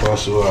mix it up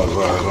also as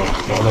well.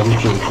 Now let me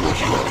try to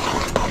push it.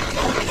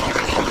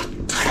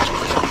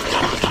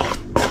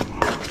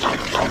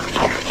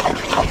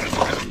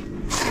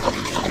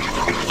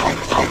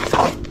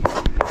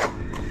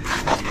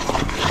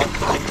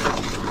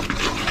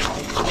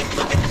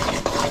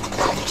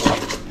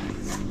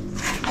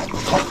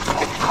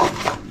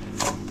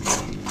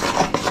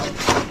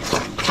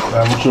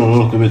 I'm sure a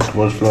little bit too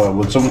much flour,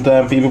 but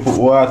sometimes people put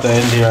water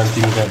in there and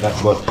things like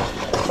that, but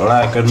I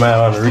like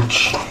my one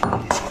rich.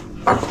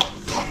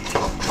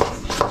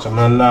 So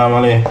I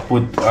normally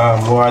put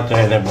water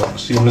in it, but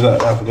seems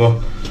that I have to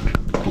go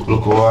put a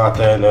little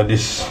water in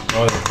this.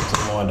 Oh, you put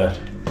some more of that.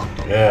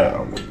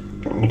 Yeah,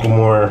 a little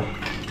more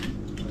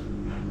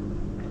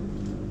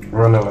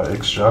vanilla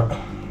extract,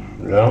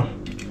 yeah.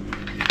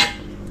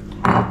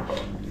 A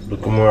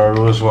little more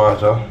rose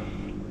water.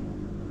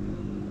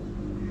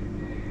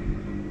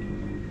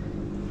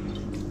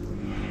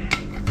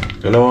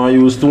 You don't want to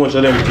use too much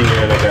of them things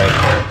here, guys.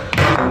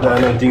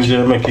 Sometimes them things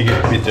here make you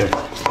get bitter.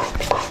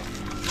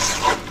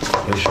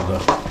 The sugar.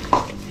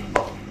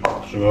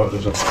 Sugar out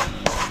this up.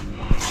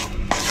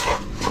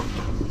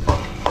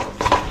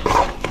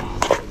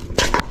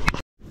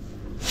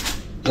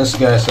 Yes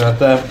guys, so I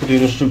time to put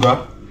in the sugar. I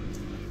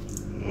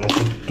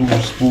put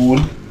 2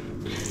 spoons.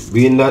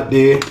 Being that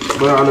the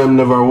banana them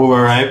never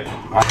overripe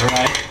and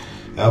ripe,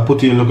 I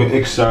put in a little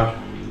extra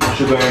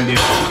sugar in there.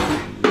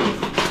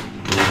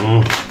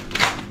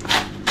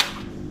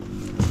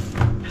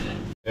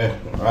 Yeah,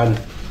 and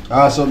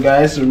also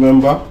guys,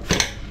 remember,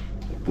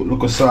 put a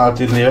little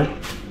salt in there.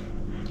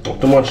 Not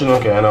too much,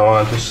 okay, and I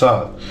want to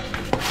salt.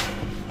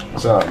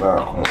 Salt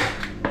now.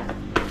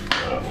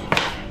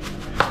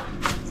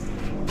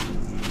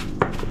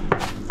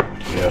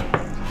 Yeah,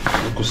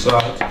 little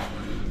salt.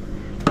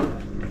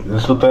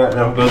 Just look at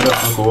them, because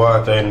just little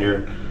water in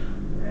there.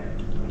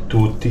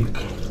 Too thick.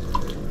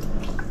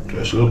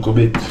 Just a little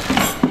bit.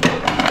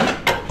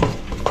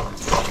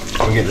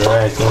 I'll get the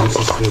right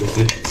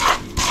consistency.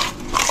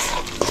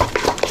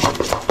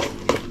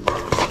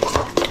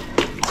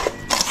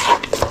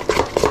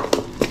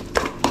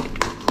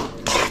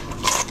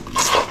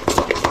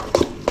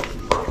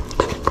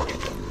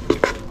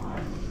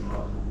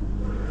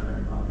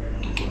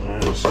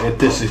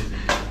 This is,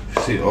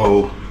 see,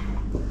 oh,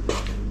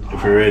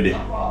 if you're ready.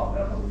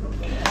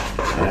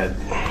 Alright,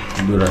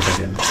 Do that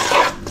again.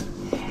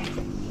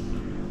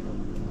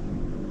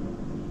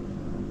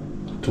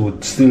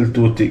 Still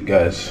too thick,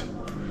 guys.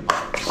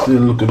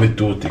 Still look a bit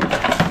too thick. A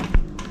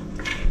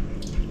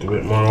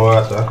bit more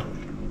water.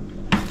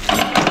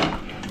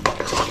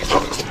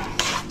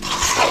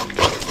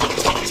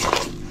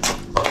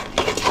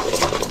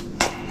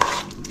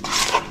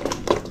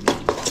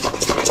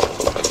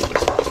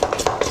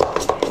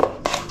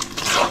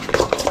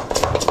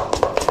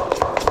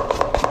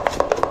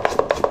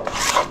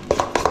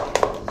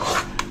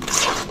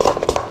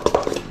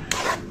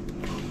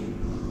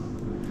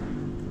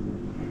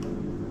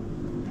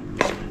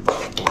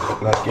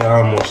 Like you're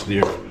almost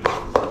there.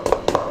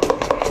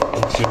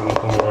 Let's see what we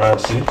come around,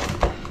 see.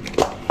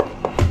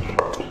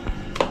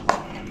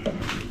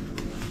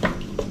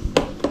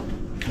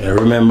 Yeah,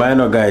 remember, you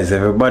know, guys,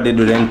 everybody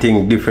do them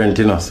thing different,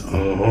 you know.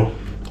 So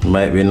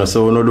might be no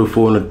so no do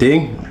phone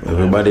thing.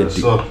 Everybody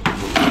so,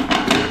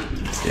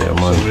 yeah,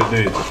 man. So we do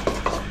it.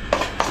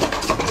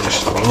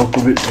 Just a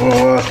little bit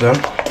more water.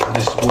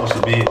 This is supposed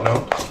to be it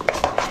now.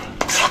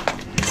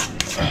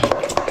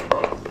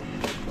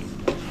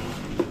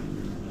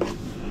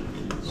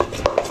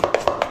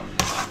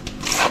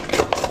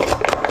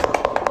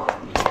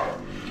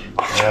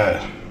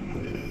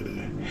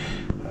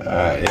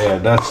 Yeah,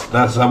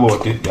 that's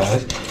about it,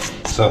 guys.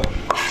 So,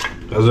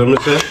 as I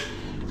said,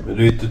 we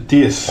do it to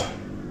taste.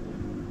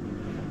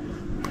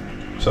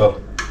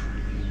 So,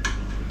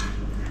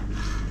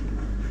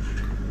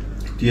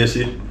 taste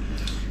it.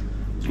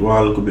 You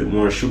want a little bit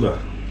more sugar.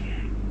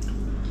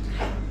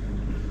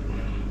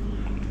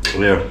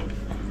 Yeah.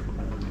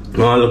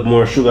 You want a little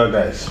more sugar,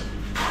 guys.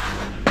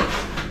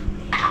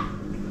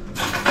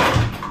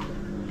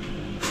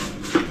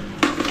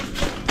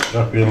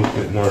 Drop in a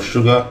little bit more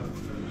sugar.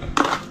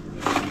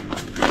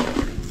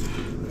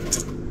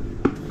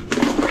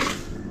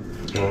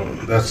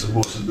 That's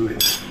supposed to do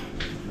it.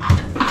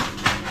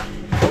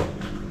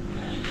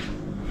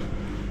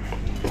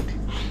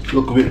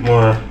 Look a bit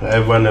more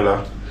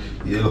vanilla,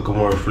 you look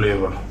more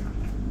flavor.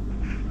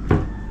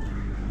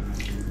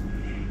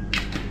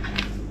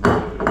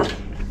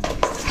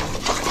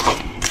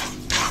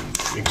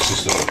 Mix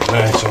this up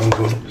nice and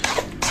good.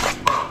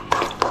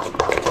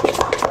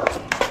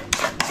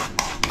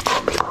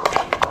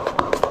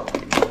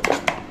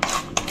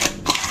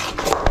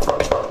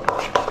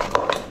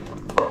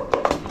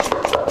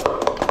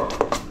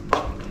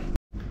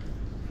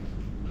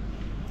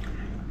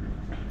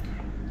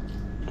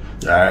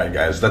 Alright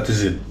guys, that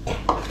is it.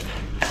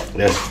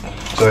 Yes.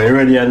 So you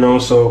ready now,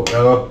 so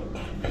we'll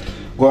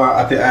go out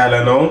at the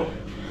island now.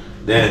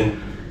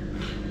 Then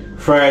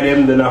fry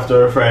them, then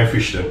after fry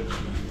fish them.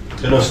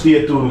 So now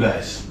stay tuned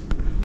guys.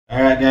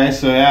 Alright guys,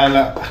 so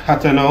yeah,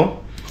 hotter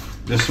now.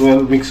 This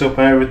will mix up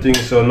and everything,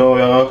 so now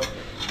we'll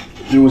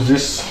use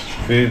this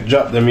to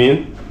drop them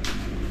in.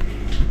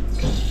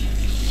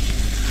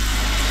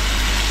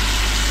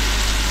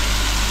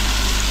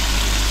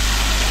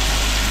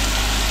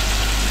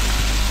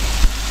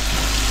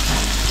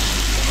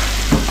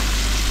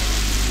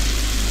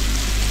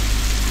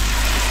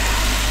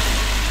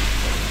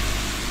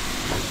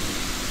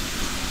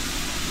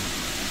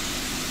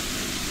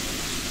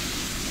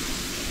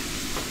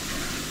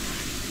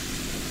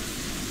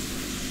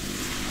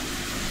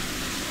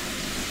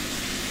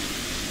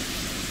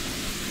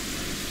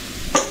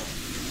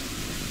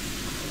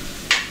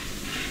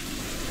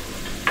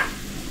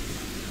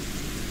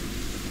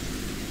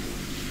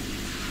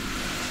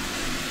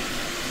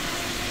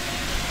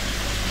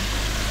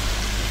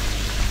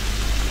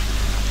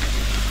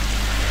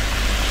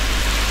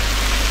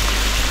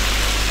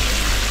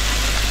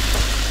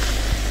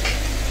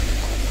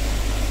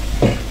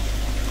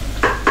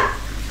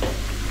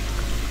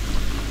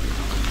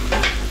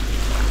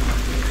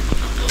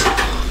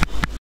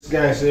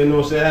 Guys, so you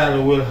know, say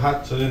hell will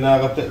hot, so then I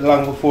got to take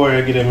long before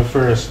you get them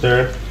first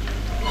stir.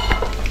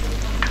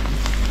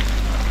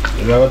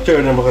 You gotta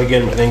turn them back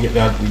again, but then get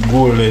that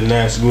golden,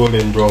 nice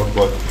golden brown,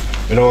 but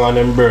you don't want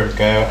them burnt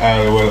because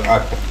oil will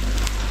hot.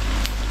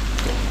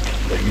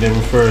 Get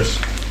them first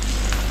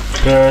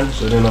turn,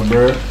 so then I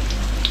burn.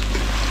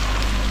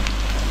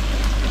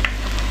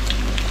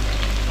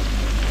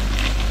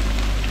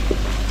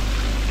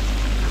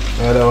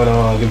 I don't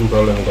want to give them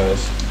problem,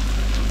 guys.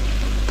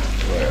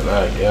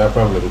 Like, yeah,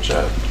 problem,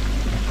 child.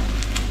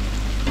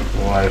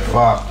 Why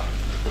fuck?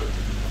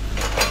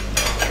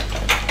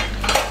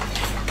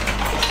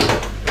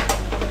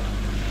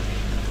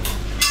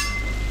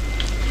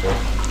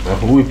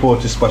 Now, we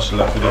put this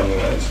spatula for them,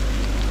 guys.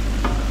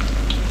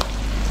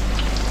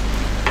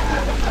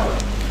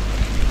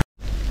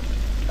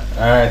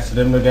 Alright, so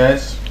them the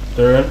guys,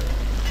 turn.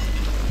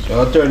 So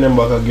I'll turn them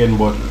back again,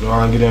 but I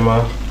want to give them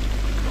a,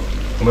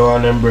 I don't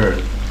want them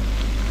burn.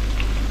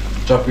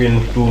 Chop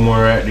in 2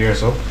 more right there,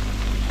 so.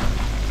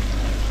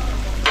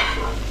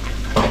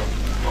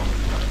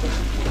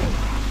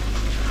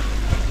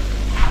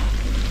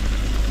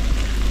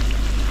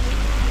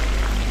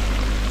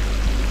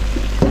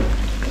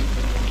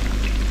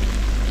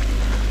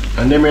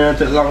 And then may not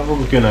take long for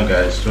cooking,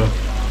 guys. So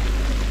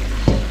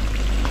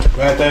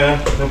right there,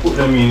 I put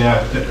them in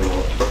there, take them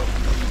out.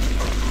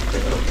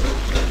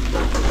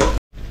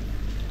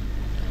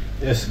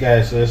 Yes,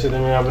 guys. So you see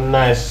them have a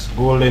nice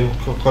golden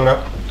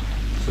color.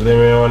 So then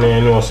we want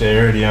to know, say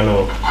ready, you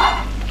know.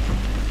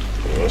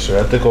 So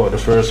I take out the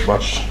first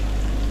batch.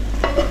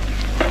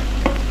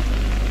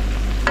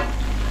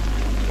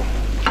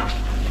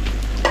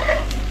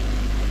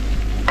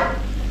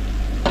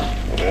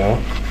 Yeah.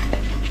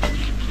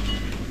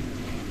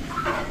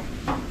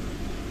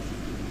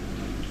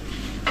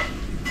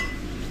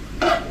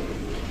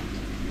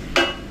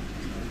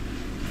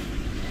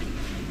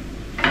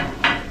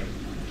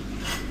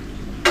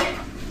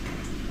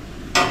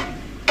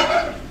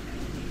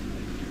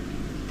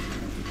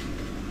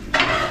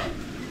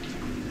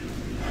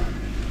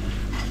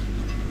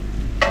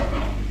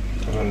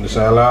 And this is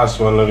our last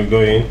one that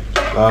go in.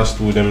 Last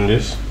 2 of them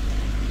this.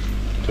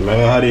 So I'm going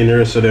to add in the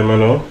rest of them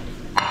now.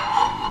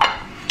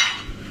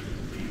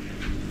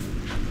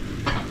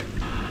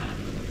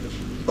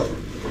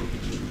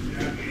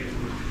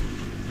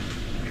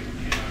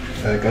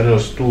 Like I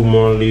just 2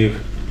 more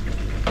leave.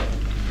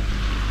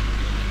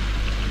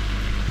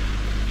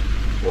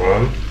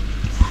 1.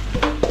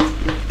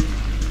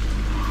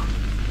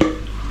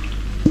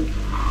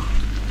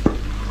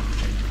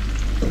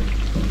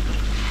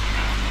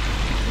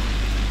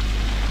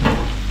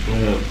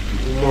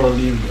 More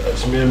leave,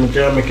 guys. Maybe I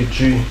can make it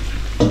 3.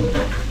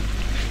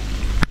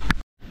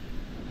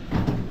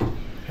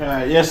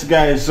 Alright, yes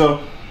guys, so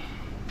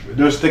we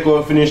just take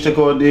out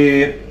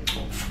the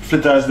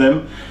fritters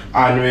them,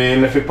 and we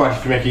left the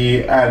pot to make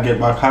it get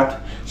back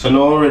hot. So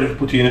now we're ready to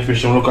put in the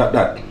fish, and look at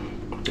that.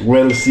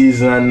 Well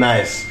seasoned and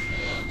nice.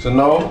 So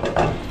now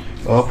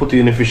I'll put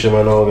in the fish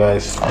now,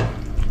 guys. Wow,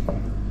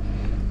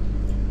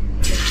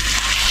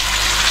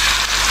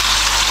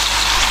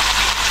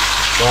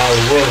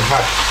 well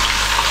hot.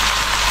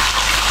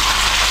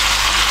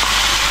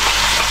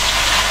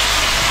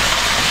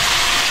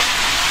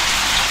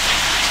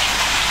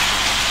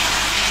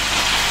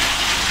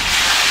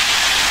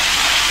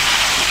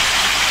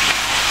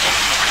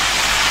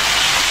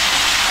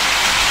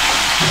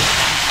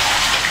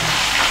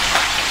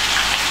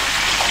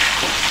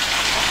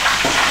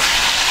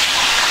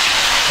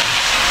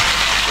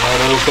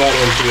 Look at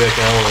them too, I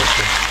can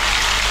also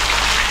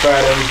try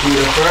them to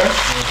the first.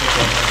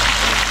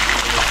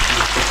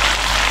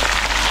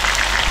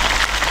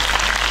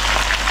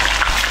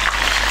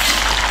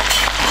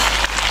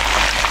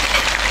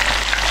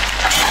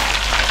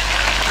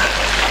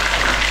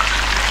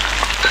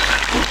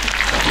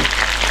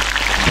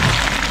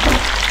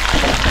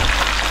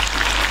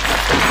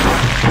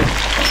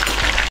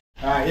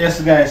 Yes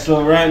guys,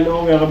 so right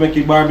now we are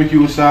making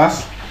barbecue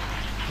sauce.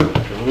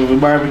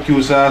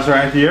 Barbecue sauce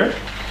right here.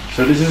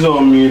 So this is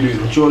how we do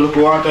it. Throw a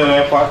little water in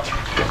the pot,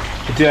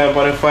 put it up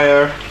on the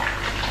fire,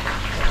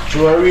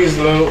 throw a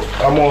reasonable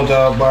amount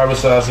of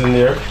barbecue sauce in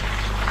there.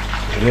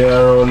 Lay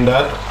around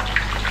that.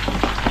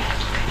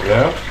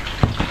 Yeah.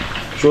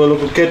 Throw a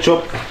little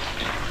ketchup.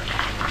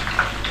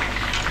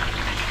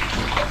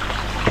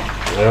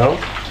 Yeah.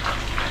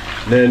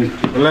 Then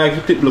I like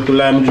to tip little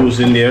lime juice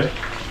in there.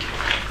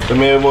 So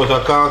maybe about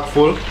a cork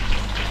full.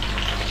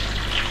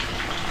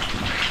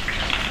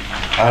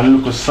 And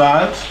little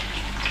salt.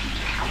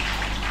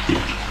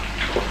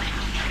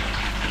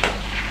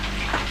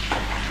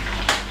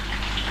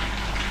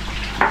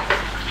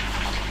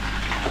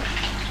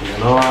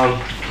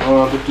 I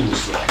want to do the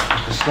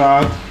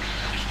salt,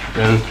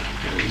 then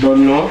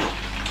don't know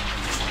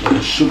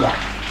the sugar,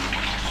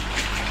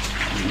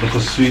 the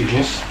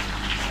sweetness.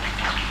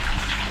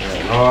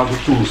 Yeah, not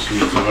too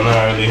sweet, so I'm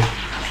not really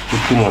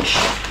put too much.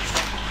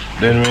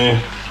 Then we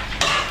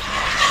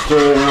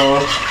stir it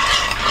around,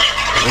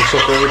 mix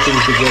up everything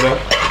together.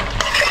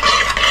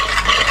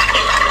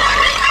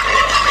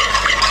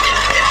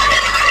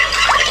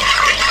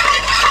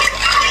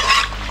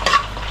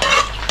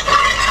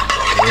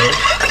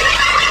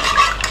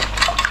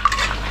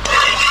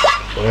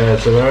 Alright,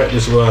 so alright,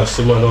 this one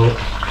simmer down.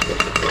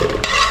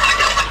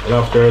 And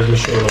after we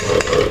show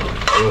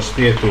you,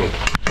 stay tuned.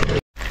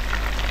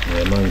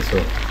 Yeah man, so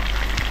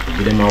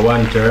give them a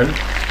one turn.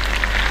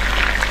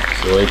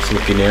 So it's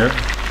looking here.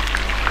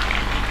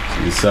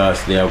 See the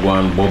sauce there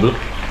one bubble.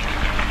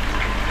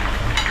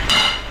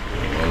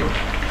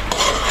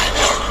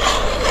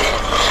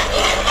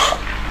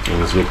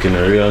 And it's looking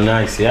real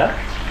nice, yeah?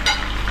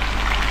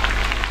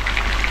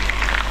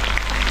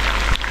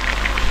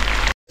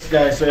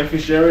 Guys, so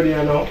fish are ready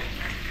now.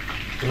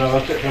 So now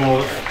I'll take them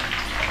out.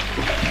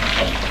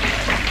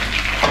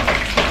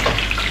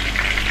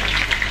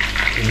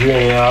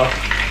 Drain it out.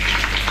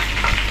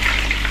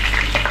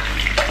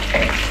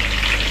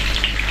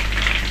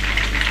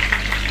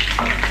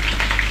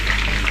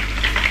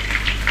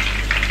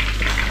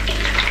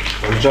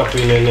 I'll drop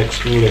in the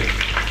next minute.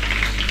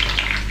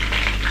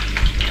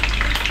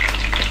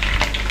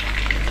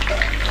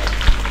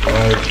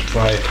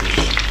 Five fish.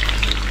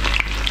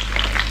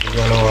 I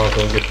don't know how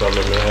to get from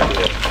the head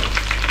yet.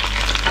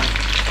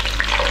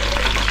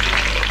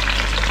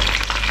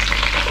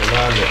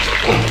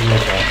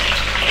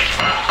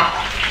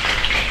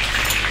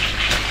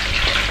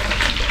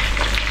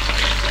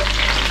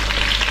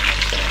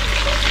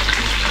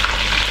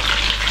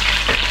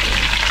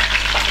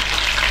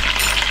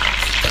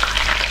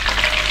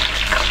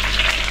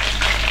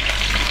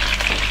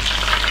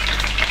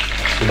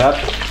 See that?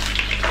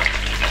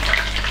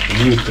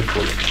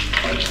 Beautiful.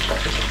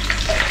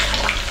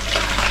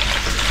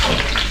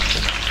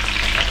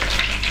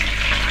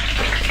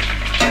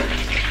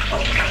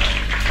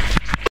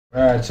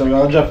 Alright, so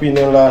I'll drop in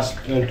the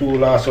two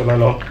last one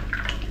now.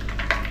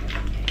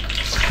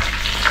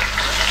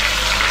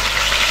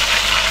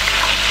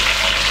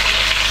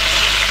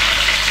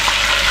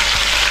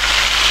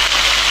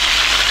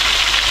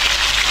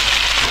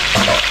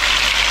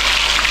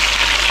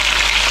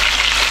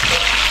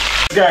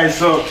 Guys,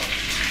 so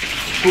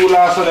two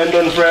last one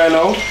done fry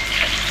now.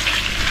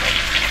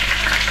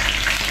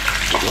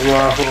 I'm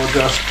going to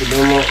just put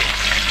them up.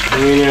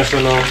 Doing here so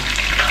now.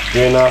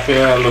 Doing off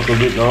here a little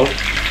bit now.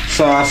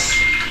 Sauce,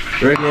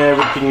 ready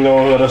everything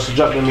now, we'll just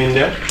drop them in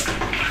there.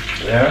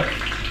 Yeah.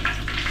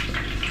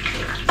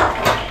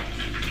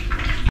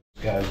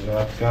 Guys, we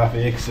have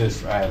coffee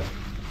excess oil.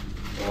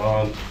 I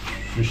want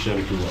fish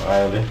them to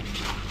oil.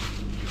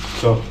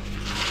 So,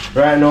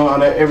 right now,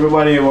 and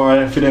everybody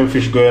want for them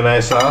fish going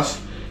nice sauce.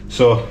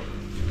 So,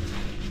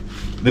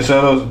 this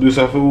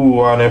is who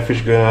want them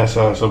fish going nice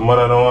sauce. So,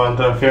 mother don't want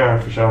to fear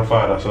fish and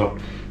father. So,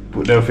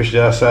 put them fish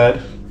there aside.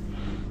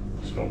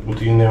 So,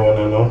 put in there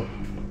one now.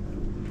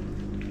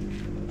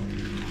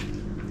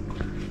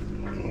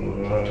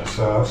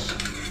 Sauce.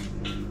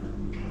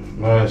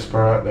 Nice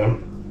part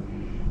them.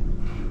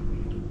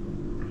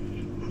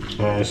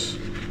 Nice.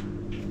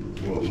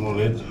 Move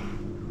it.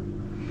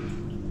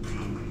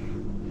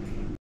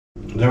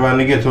 The one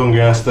to get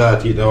hungry and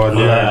start eat the one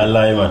there. Yeah, I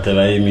lie, man, tell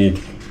I meat.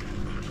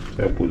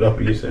 I put that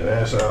piece in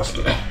there, sauce.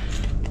 Alright,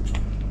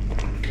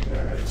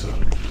 so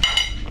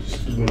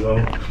just do it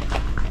now.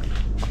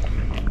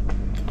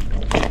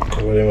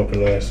 Cover them up in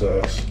nice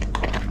sauce.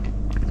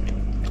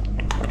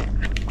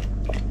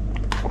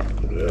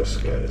 Yes,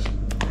 guys.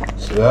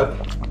 See that?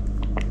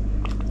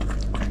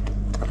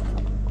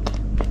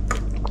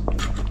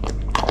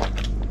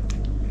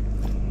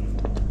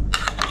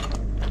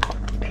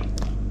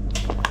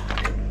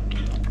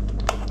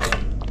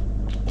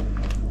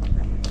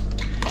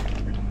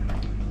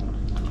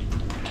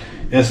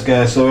 Yes,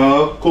 guys. So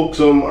I'll cook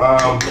some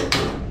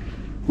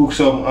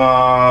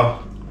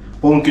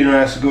pumpkin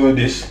rice to go with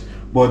this,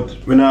 but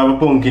we don't have a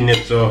pumpkin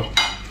yet, so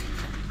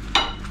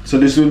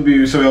this will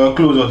be. So I'll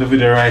close out the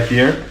video right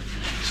here.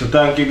 So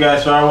thank you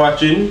guys for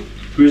watching.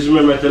 Please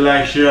remember to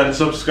like, share and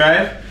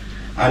subscribe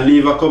and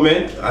leave a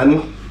comment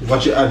and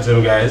watch your ads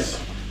them guys.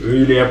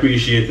 Really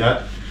appreciate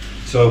that.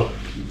 So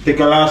take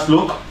a last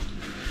look.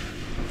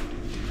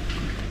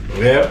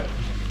 There.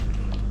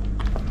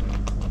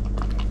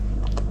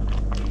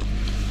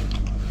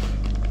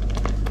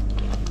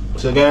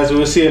 So guys,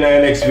 we'll see you in our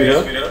next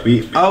video.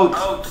 We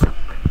out.